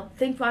know. No, Mel,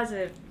 think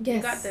positive. Yes.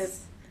 You got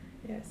this.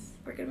 Yes.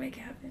 We're gonna make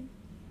it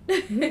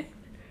happen.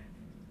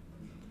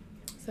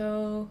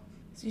 So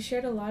you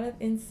shared a lot of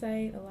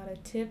insight, a lot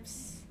of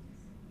tips.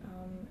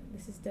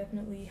 This is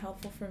definitely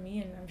helpful for me,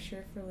 and I'm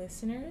sure for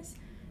listeners.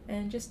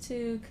 And just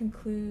to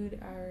conclude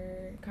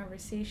our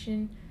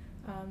conversation,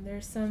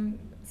 there's some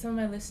of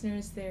my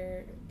listeners,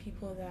 they're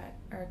people that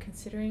are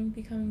considering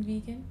becoming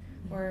vegan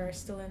or are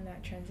still in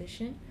that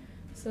transition.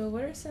 So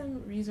what are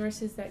some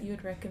resources that you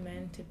would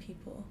recommend to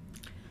people?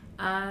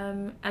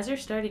 As you're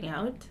starting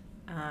out,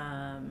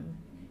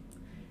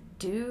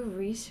 do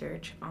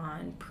research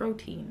on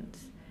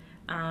proteins.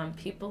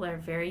 People are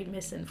very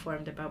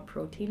misinformed about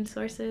protein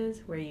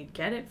sources, where you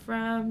get it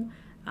from,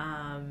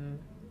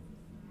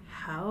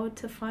 how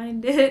to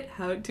find it,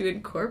 how to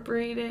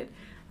incorporate it,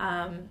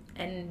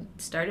 and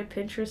start a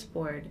Pinterest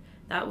board.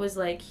 That was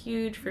like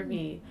huge for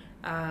me.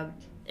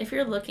 If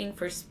you're looking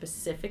for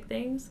specific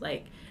things,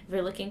 like if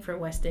you're looking for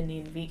West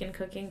Indian vegan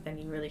cooking, then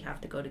you really have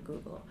to go to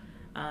Google,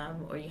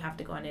 or you have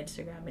to go on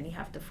Instagram and you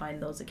have to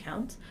find those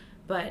accounts.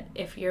 But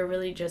if you're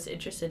really just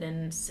interested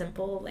in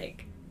simple,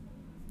 like,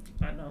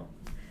 I don't know,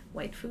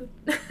 white food?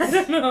 I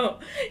don't know.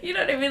 You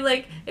know what I mean?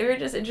 Like, if you're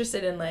just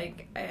interested in,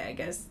 like, I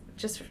guess,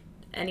 just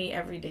any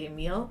everyday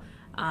meal,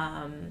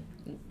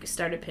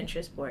 start a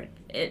Pinterest board.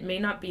 It may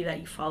not be that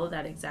you follow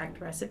that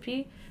exact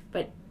recipe,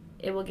 but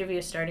it will give you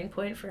a starting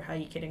point for how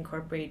you can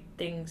incorporate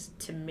things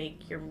to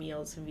make your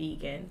meals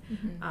vegan.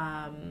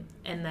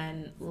 And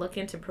then look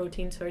into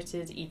protein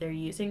sources, either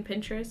using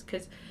Pinterest,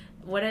 because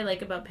what I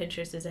like about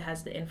Pinterest is it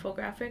has the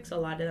infographics. A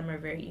lot of them are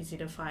very easy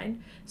to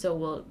find, so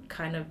we'll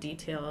kind of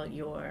detail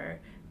your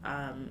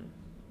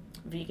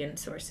vegan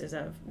sources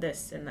of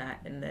this and that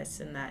and this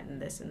and that and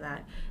this and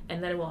that,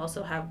 and then we'll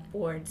also have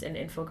boards and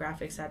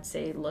infographics that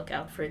say look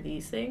out for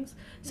these things.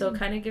 So it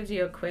kind of gives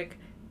you a quick,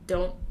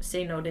 don't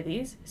say no to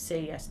these,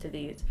 say yes to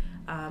these.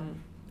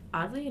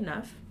 Oddly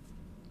enough,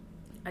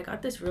 I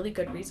got this really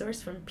good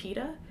resource from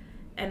PETA.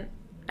 and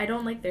I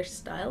don't like their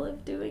style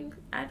of doing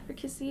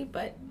advocacy,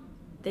 but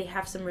they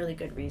have some really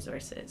good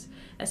resources,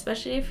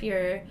 especially if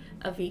you're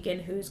a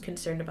vegan who's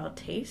concerned about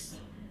taste.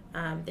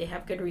 They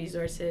have good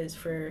resources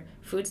for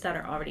foods that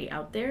are already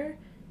out there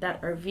that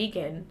are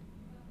vegan,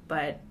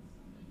 but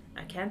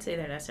I can't say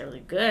they're necessarily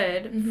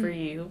good for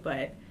you,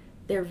 but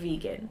they're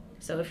vegan.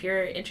 So if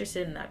you're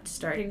interested in that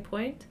starting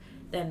point,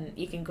 then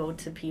you can go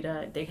to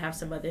PETA. They have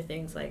some other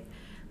things like,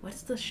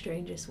 what's the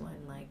strangest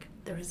one? Like,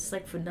 there was this,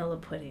 like, vanilla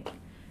pudding.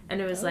 And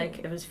it was like,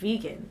 it was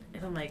vegan.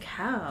 And I'm like,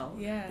 how?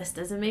 Yeah. This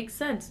doesn't make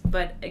sense.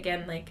 But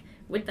again, like,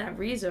 with that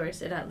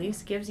resource, it at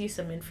least gives you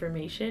some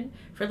information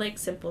for, like,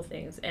 simple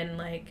things. And,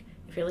 like,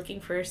 if you're looking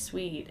for a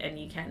sweet and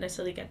you can't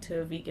necessarily get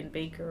to a vegan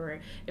baker,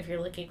 or if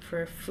you're looking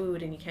for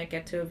food and you can't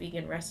get to a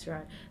vegan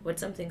restaurant,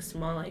 what's something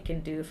small I can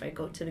do if I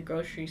go to the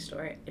grocery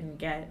store and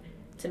get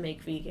to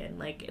make vegan?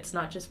 Like, it's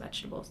not just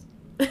vegetables.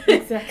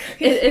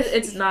 Exactly.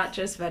 It's not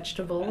just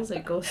vegetables.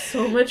 It goes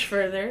so much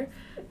further.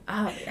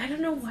 I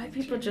don't know why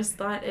people just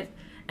thought it,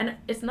 and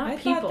it's not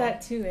people. I thought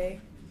that too, eh?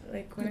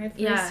 Like, when I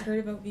first heard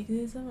about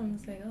veganism, I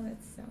was like, oh,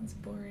 that sounds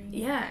boring.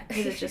 Yeah,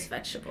 because it's just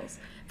vegetables.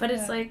 But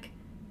it's like,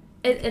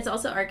 it's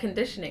also our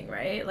conditioning,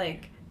 right?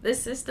 Like,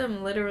 this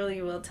system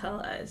literally will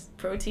tell us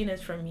protein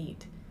is from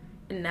meat.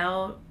 And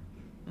now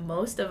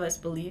most of us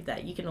believe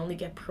that you can only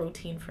get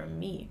protein from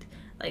meat.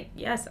 Like,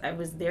 yes, I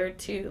was there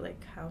too.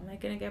 Like, how am I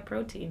going to get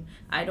protein?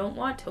 I don't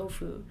want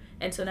tofu.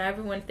 And so now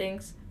everyone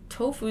thinks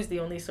tofu is the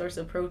only source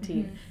of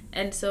protein.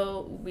 And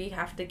so we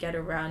have to get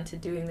around to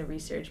doing the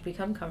research,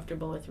 become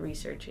comfortable with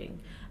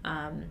researching.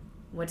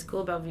 What's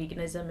cool about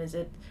veganism is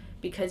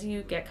because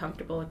you get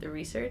comfortable with the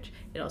research,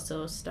 it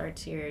also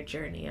starts your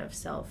journey of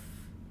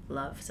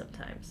self-love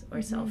sometimes,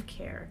 or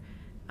self-care.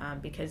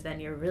 Because then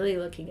you're really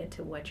looking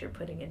into what you're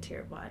putting into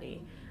your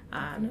body.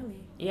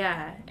 Definitely.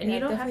 Yeah, and you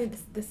don't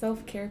have the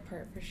self-care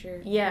part for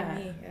sure. Yeah. For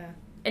me,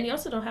 and you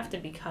also don't have to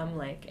become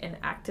like an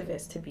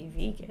activist to be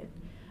vegan.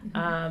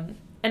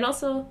 And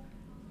also,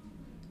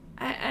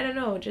 I don't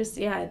know, just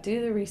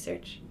do the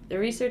research. The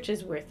research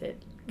is worth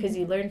it because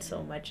you learn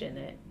so much in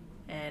it.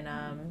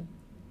 And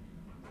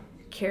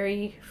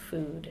carry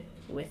food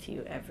with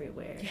you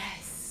everywhere.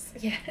 Yes.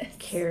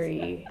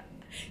 Carry.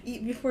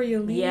 Eat before you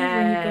leave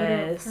when you go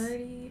to a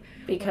party.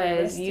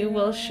 Because you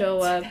will show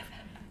up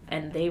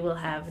and they will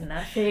have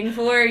nothing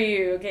for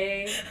you,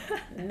 okay?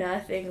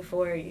 Nothing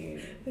for you.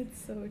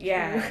 It's so true.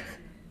 Yeah.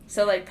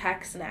 So, like,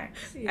 pack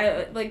snacks.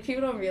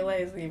 People don't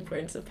realize the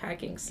importance of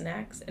packing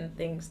snacks and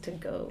things to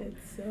go.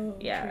 It's so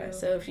true.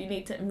 So if you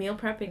need to... Meal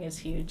prepping is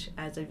huge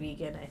as a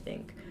vegan, I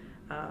think.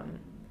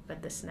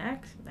 But the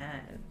snacks,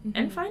 man.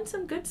 And find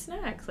some good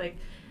snacks. Like,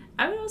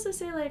 I would also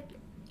say, like,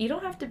 you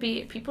don't have to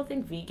be... People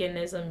think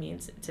veganism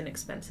means it's an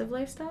expensive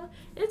lifestyle.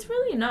 It's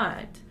really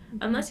not.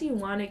 Unless you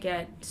want to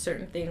get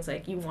certain things,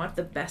 like you want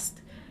the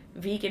best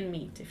vegan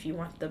meat, if you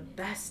want the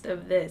best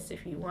of this,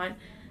 if you want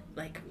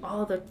like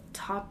all the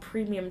top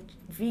premium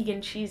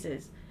vegan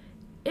cheeses,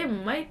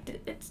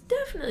 it's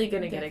definitely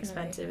going to get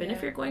expensive. And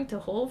if you're going to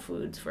Whole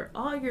Foods for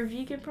all your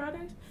vegan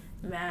products,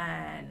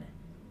 man.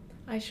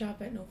 I shop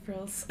at No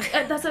Frills.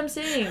 That's what I'm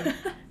saying.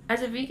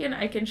 As a vegan,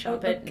 I can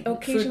shop at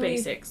Food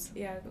Basics.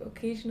 Yeah,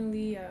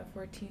 occasionally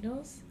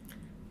Fortino's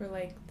for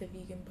like the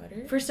vegan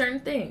butter. For certain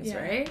things,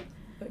 right?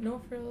 But No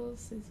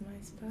Frills is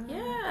my spot.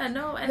 Yeah,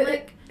 no, and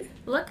like,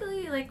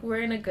 luckily, like,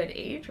 we're in a good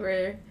age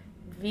where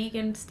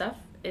vegan stuff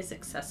is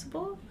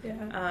accessible.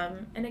 Yeah.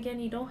 And again,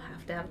 you don't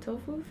have to have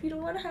tofu if you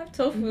don't want to have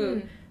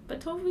tofu.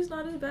 But tofu's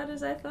not as bad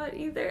as I thought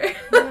either.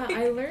 Yeah,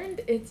 I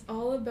learned it's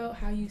all about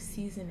how you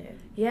season it.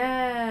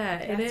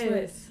 Yeah, That's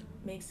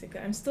what makes it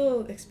good. I'm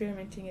still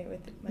experimenting it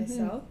with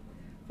myself.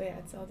 But yeah,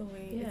 it's all the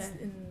way. It's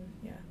in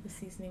the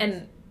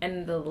seasonings.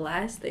 And the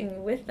last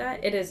thing with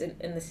that, it is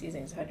in the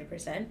seasonings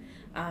 100%.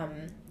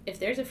 If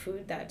there's a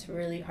food that's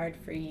really hard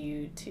for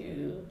you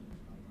to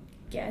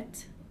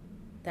get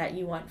that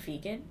you want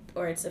vegan,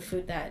 or it's a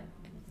food that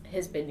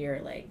has been your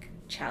like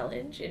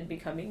challenge in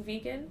becoming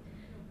vegan,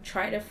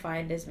 try to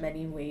find as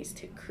many ways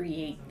to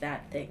create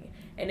that thing.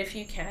 And if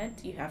you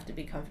can't, you have to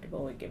be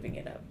comfortable with giving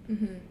it up.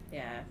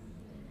 Yeah.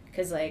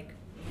 Because like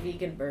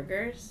vegan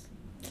burgers,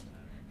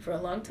 for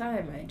a long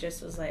time, I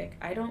just was like,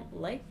 I don't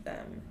like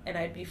them. And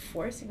I'd be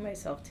forcing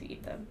myself to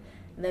eat them.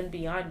 And then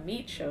Beyond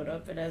Meat showed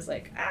up, and I was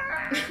like,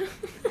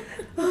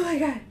 oh my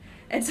God.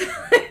 And so,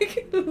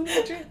 like,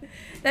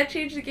 that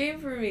changed the game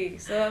for me.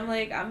 So I'm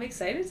like, I'm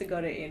excited to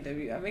go to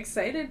A&W. I'm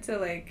excited to,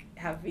 like,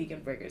 have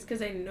vegan burgers,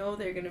 because I know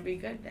they're going to be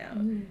good now.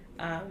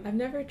 I've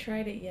never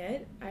tried it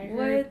yet. I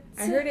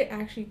heard it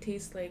actually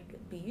tastes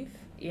like beef.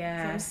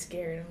 Yeah. So I'm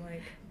scared. I'm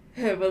like...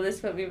 Will this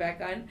put me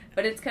back on?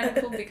 But it's kind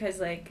of cool because,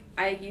 like,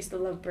 I used to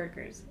love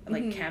burgers.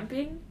 Like,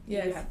 camping,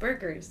 you have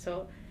burgers.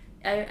 So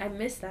I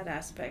miss that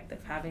aspect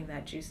of having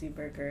that juicy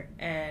burger.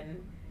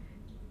 And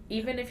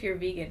even if you're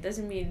vegan, it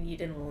doesn't mean you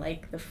didn't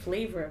like the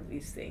flavor of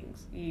these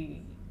things.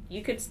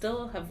 You could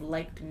still have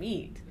liked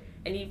meat.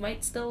 And you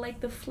might still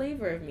like the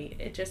flavor of meat.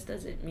 It just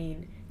doesn't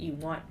mean you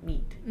want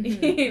meat.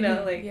 You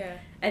know, like,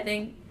 I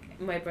think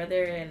my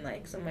brother and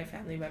like some of my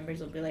family members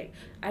will be like,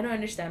 I don't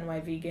understand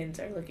why vegans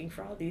are looking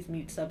for all these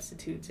meat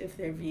substitutes if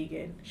they're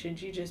vegan.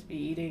 Shouldn't you just be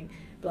eating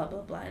blah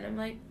blah blah? And I'm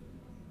like,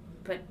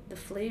 but the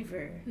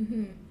flavor.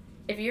 Mm-hmm.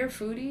 If you're a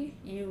foodie,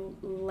 you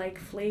like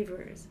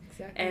flavors.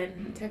 Exactly.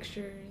 And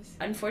textures.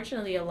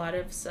 Unfortunately,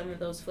 some of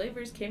those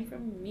flavors came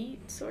from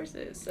meat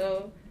sources.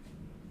 So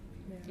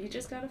you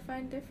just gotta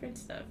find different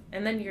stuff,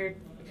 and then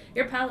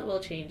your palate will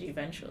change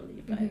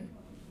eventually. But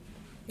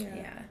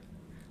yeah.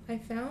 I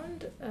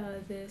found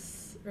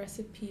this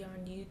recipe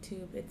on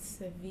YouTube.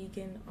 It's a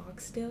vegan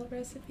oxtail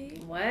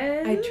recipe. What?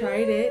 I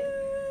tried it.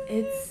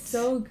 It's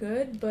so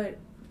good, but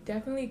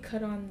definitely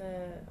cut on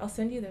the... I'll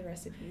send you the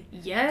recipe.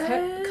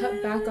 Yeah.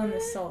 Cut back on the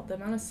salt. The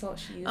amount of salt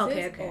she uses.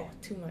 Okay. Oh,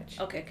 too much.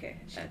 Okay.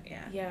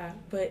 Yeah. Yeah,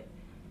 but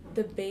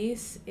the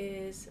base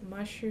is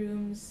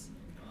mushrooms.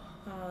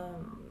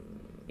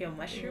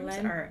 Mushrooms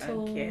are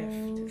a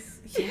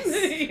gift.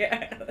 Yes.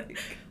 Yeah.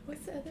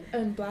 What's the other?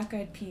 And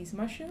black-eyed peas.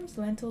 Mushrooms,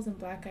 lentils, and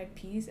black-eyed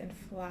peas and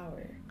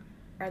flour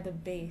are the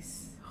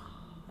base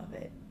of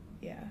it.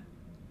 Yeah.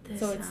 This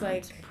so it's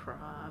like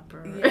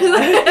proper.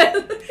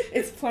 Yeah.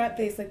 It's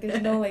plant-based. Like there's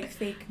no like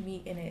fake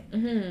meat in it.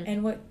 Mm-hmm.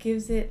 And what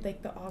gives it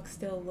like the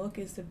oxtail look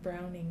is the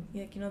browning.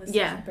 Like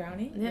the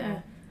browning.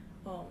 Yeah.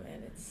 Oh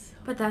man, it's.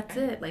 But that's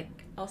it. Like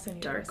I'll send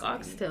you dark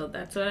oxtail.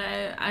 That's what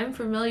I'm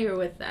familiar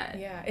with that.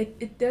 Yeah.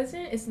 It doesn't.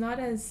 It's not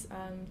as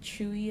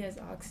chewy as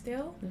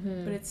oxtail,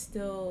 but it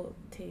still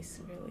tastes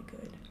really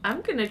good.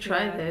 I'm gonna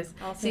try this.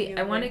 See,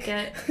 I want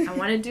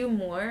to do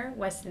more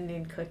West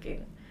Indian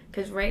cooking.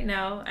 Because right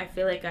now, I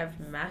feel like I've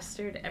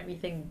mastered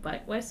everything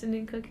but West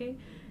Indian cooking.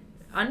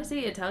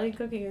 Honestly, Italian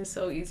cooking is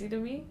so easy to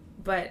me,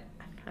 but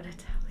I'm not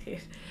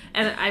Italian.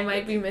 And I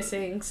might be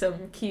missing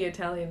some key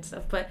Italian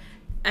stuff. But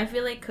I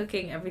feel like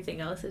cooking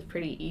everything else is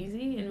pretty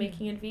easy in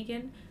making it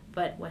vegan.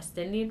 But West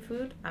Indian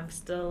food, I'm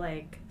still,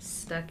 like,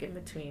 stuck in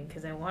between.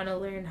 Because I want to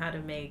learn how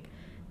to make...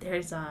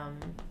 There's,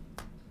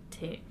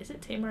 is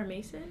it Tamar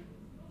Mason?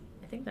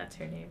 I think that's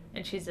her name.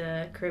 And she's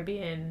a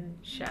Caribbean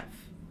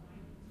chef.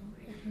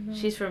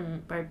 She's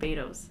from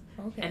Barbados.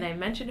 Okay. And I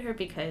mentioned her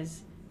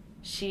because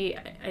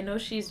I know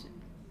she's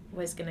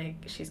gonna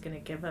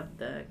give up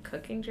the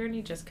cooking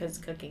journey just because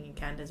cooking in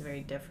Canada is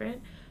very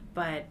different.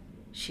 But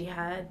she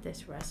had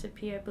this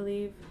recipe, I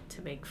believe,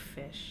 to make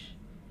fish.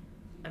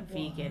 A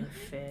vegan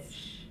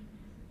fish.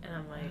 And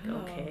I'm like,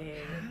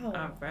 okay,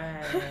 all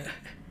right.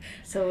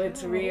 So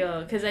it's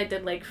real. Because I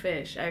did like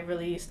fish. I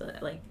really used to,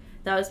 like,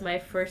 that was my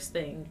first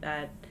thing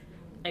that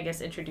I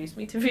guess introduced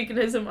me to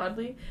veganism,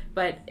 oddly,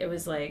 but it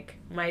was like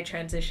my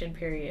transition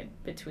period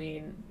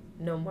between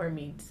no more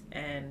meat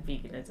and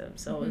veganism.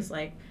 So it was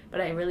like,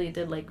 but I really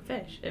did like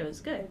fish. It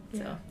was good. Yeah.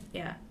 So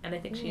yeah, and I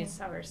think she used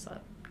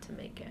soursop to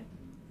make it.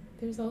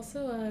 There's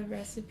also a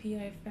recipe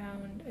I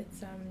found.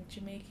 It's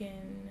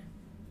Jamaican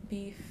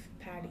beef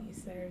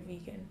patties that are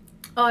vegan.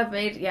 Oh, I've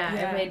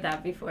made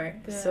that before.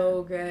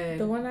 So good.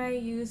 The one I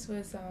used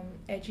was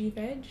Edgy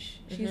Veg.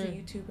 She's a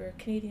YouTuber,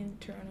 Canadian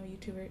Toronto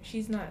YouTuber.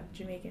 She's not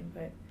Jamaican,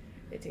 but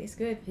it tastes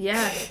good.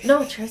 Yeah.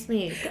 No, trust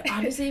me.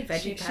 Honestly,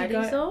 veggie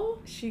patties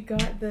though. She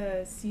got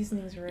the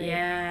seasonings right.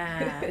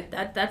 Yeah.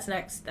 That's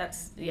next.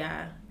 That's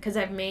because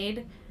I've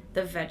made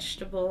the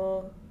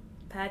vegetable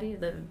patty,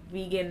 the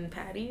vegan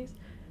patties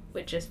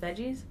with just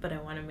veggies, but I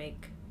want to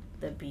make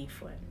the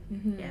beef one.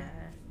 Mm-hmm. Yeah.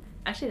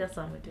 Actually, that's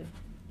what I'm gonna do.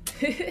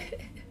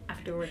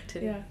 After work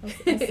today. Yeah, I'll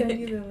send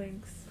you the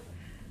links.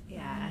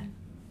 Yeah.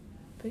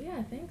 But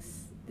yeah,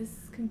 thanks.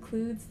 This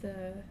concludes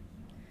the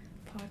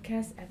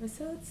podcast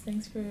episodes.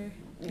 Thanks for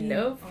being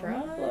No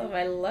problem. On.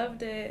 I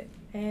loved it.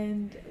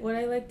 And what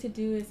I like to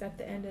do is at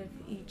the end of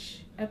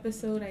each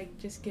episode, I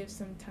just give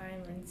some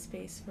time and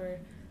space for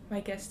my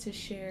guests to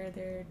share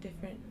their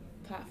different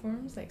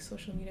platforms, like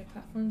social media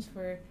platforms,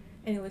 for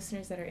any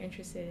listeners that are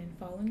interested in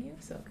following you.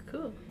 So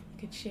cool. You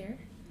could share.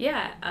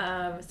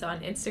 Yeah, so on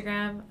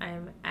Instagram,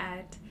 I'm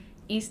at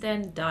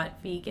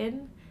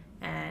eastend.vegan,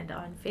 and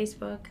on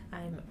Facebook,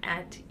 I'm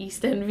at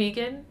Eastend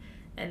Vegan,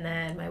 and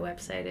then my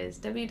website is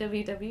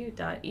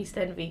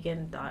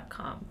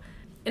www.eastendvegan.com.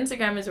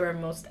 Instagram is where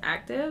I'm most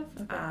active,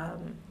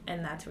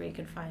 and that's where you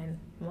can find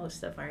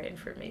most of our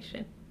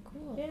information.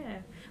 Cool. Yeah.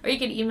 Or you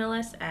can email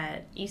us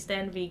at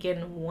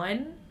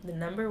eastendvegan1, the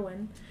number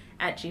 1,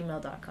 at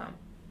gmail.com.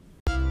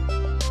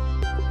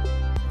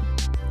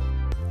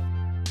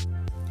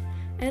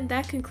 And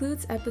that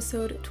concludes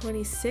episode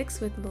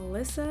 26 with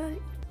Melissa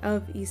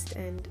of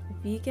Eastend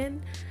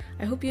Vegan.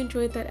 I hope you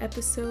enjoyed that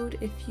episode.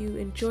 If you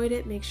enjoyed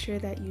it, make sure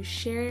that you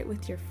share it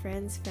with your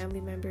friends,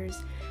 family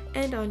members,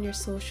 and on your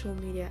social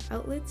media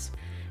outlets.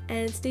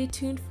 And stay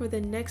tuned for the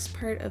next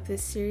part of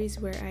this series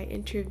where I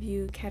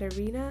interview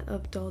Katarina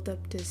of Dolled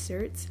Up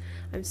Desserts.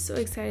 I'm so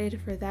excited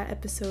for that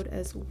episode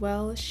as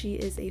well. She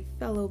is a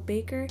fellow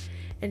baker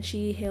and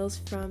she hails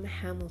from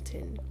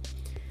Hamilton.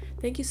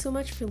 Thank you so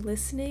much for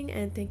listening,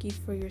 and thank you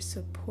for your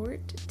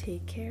support.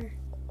 Take care.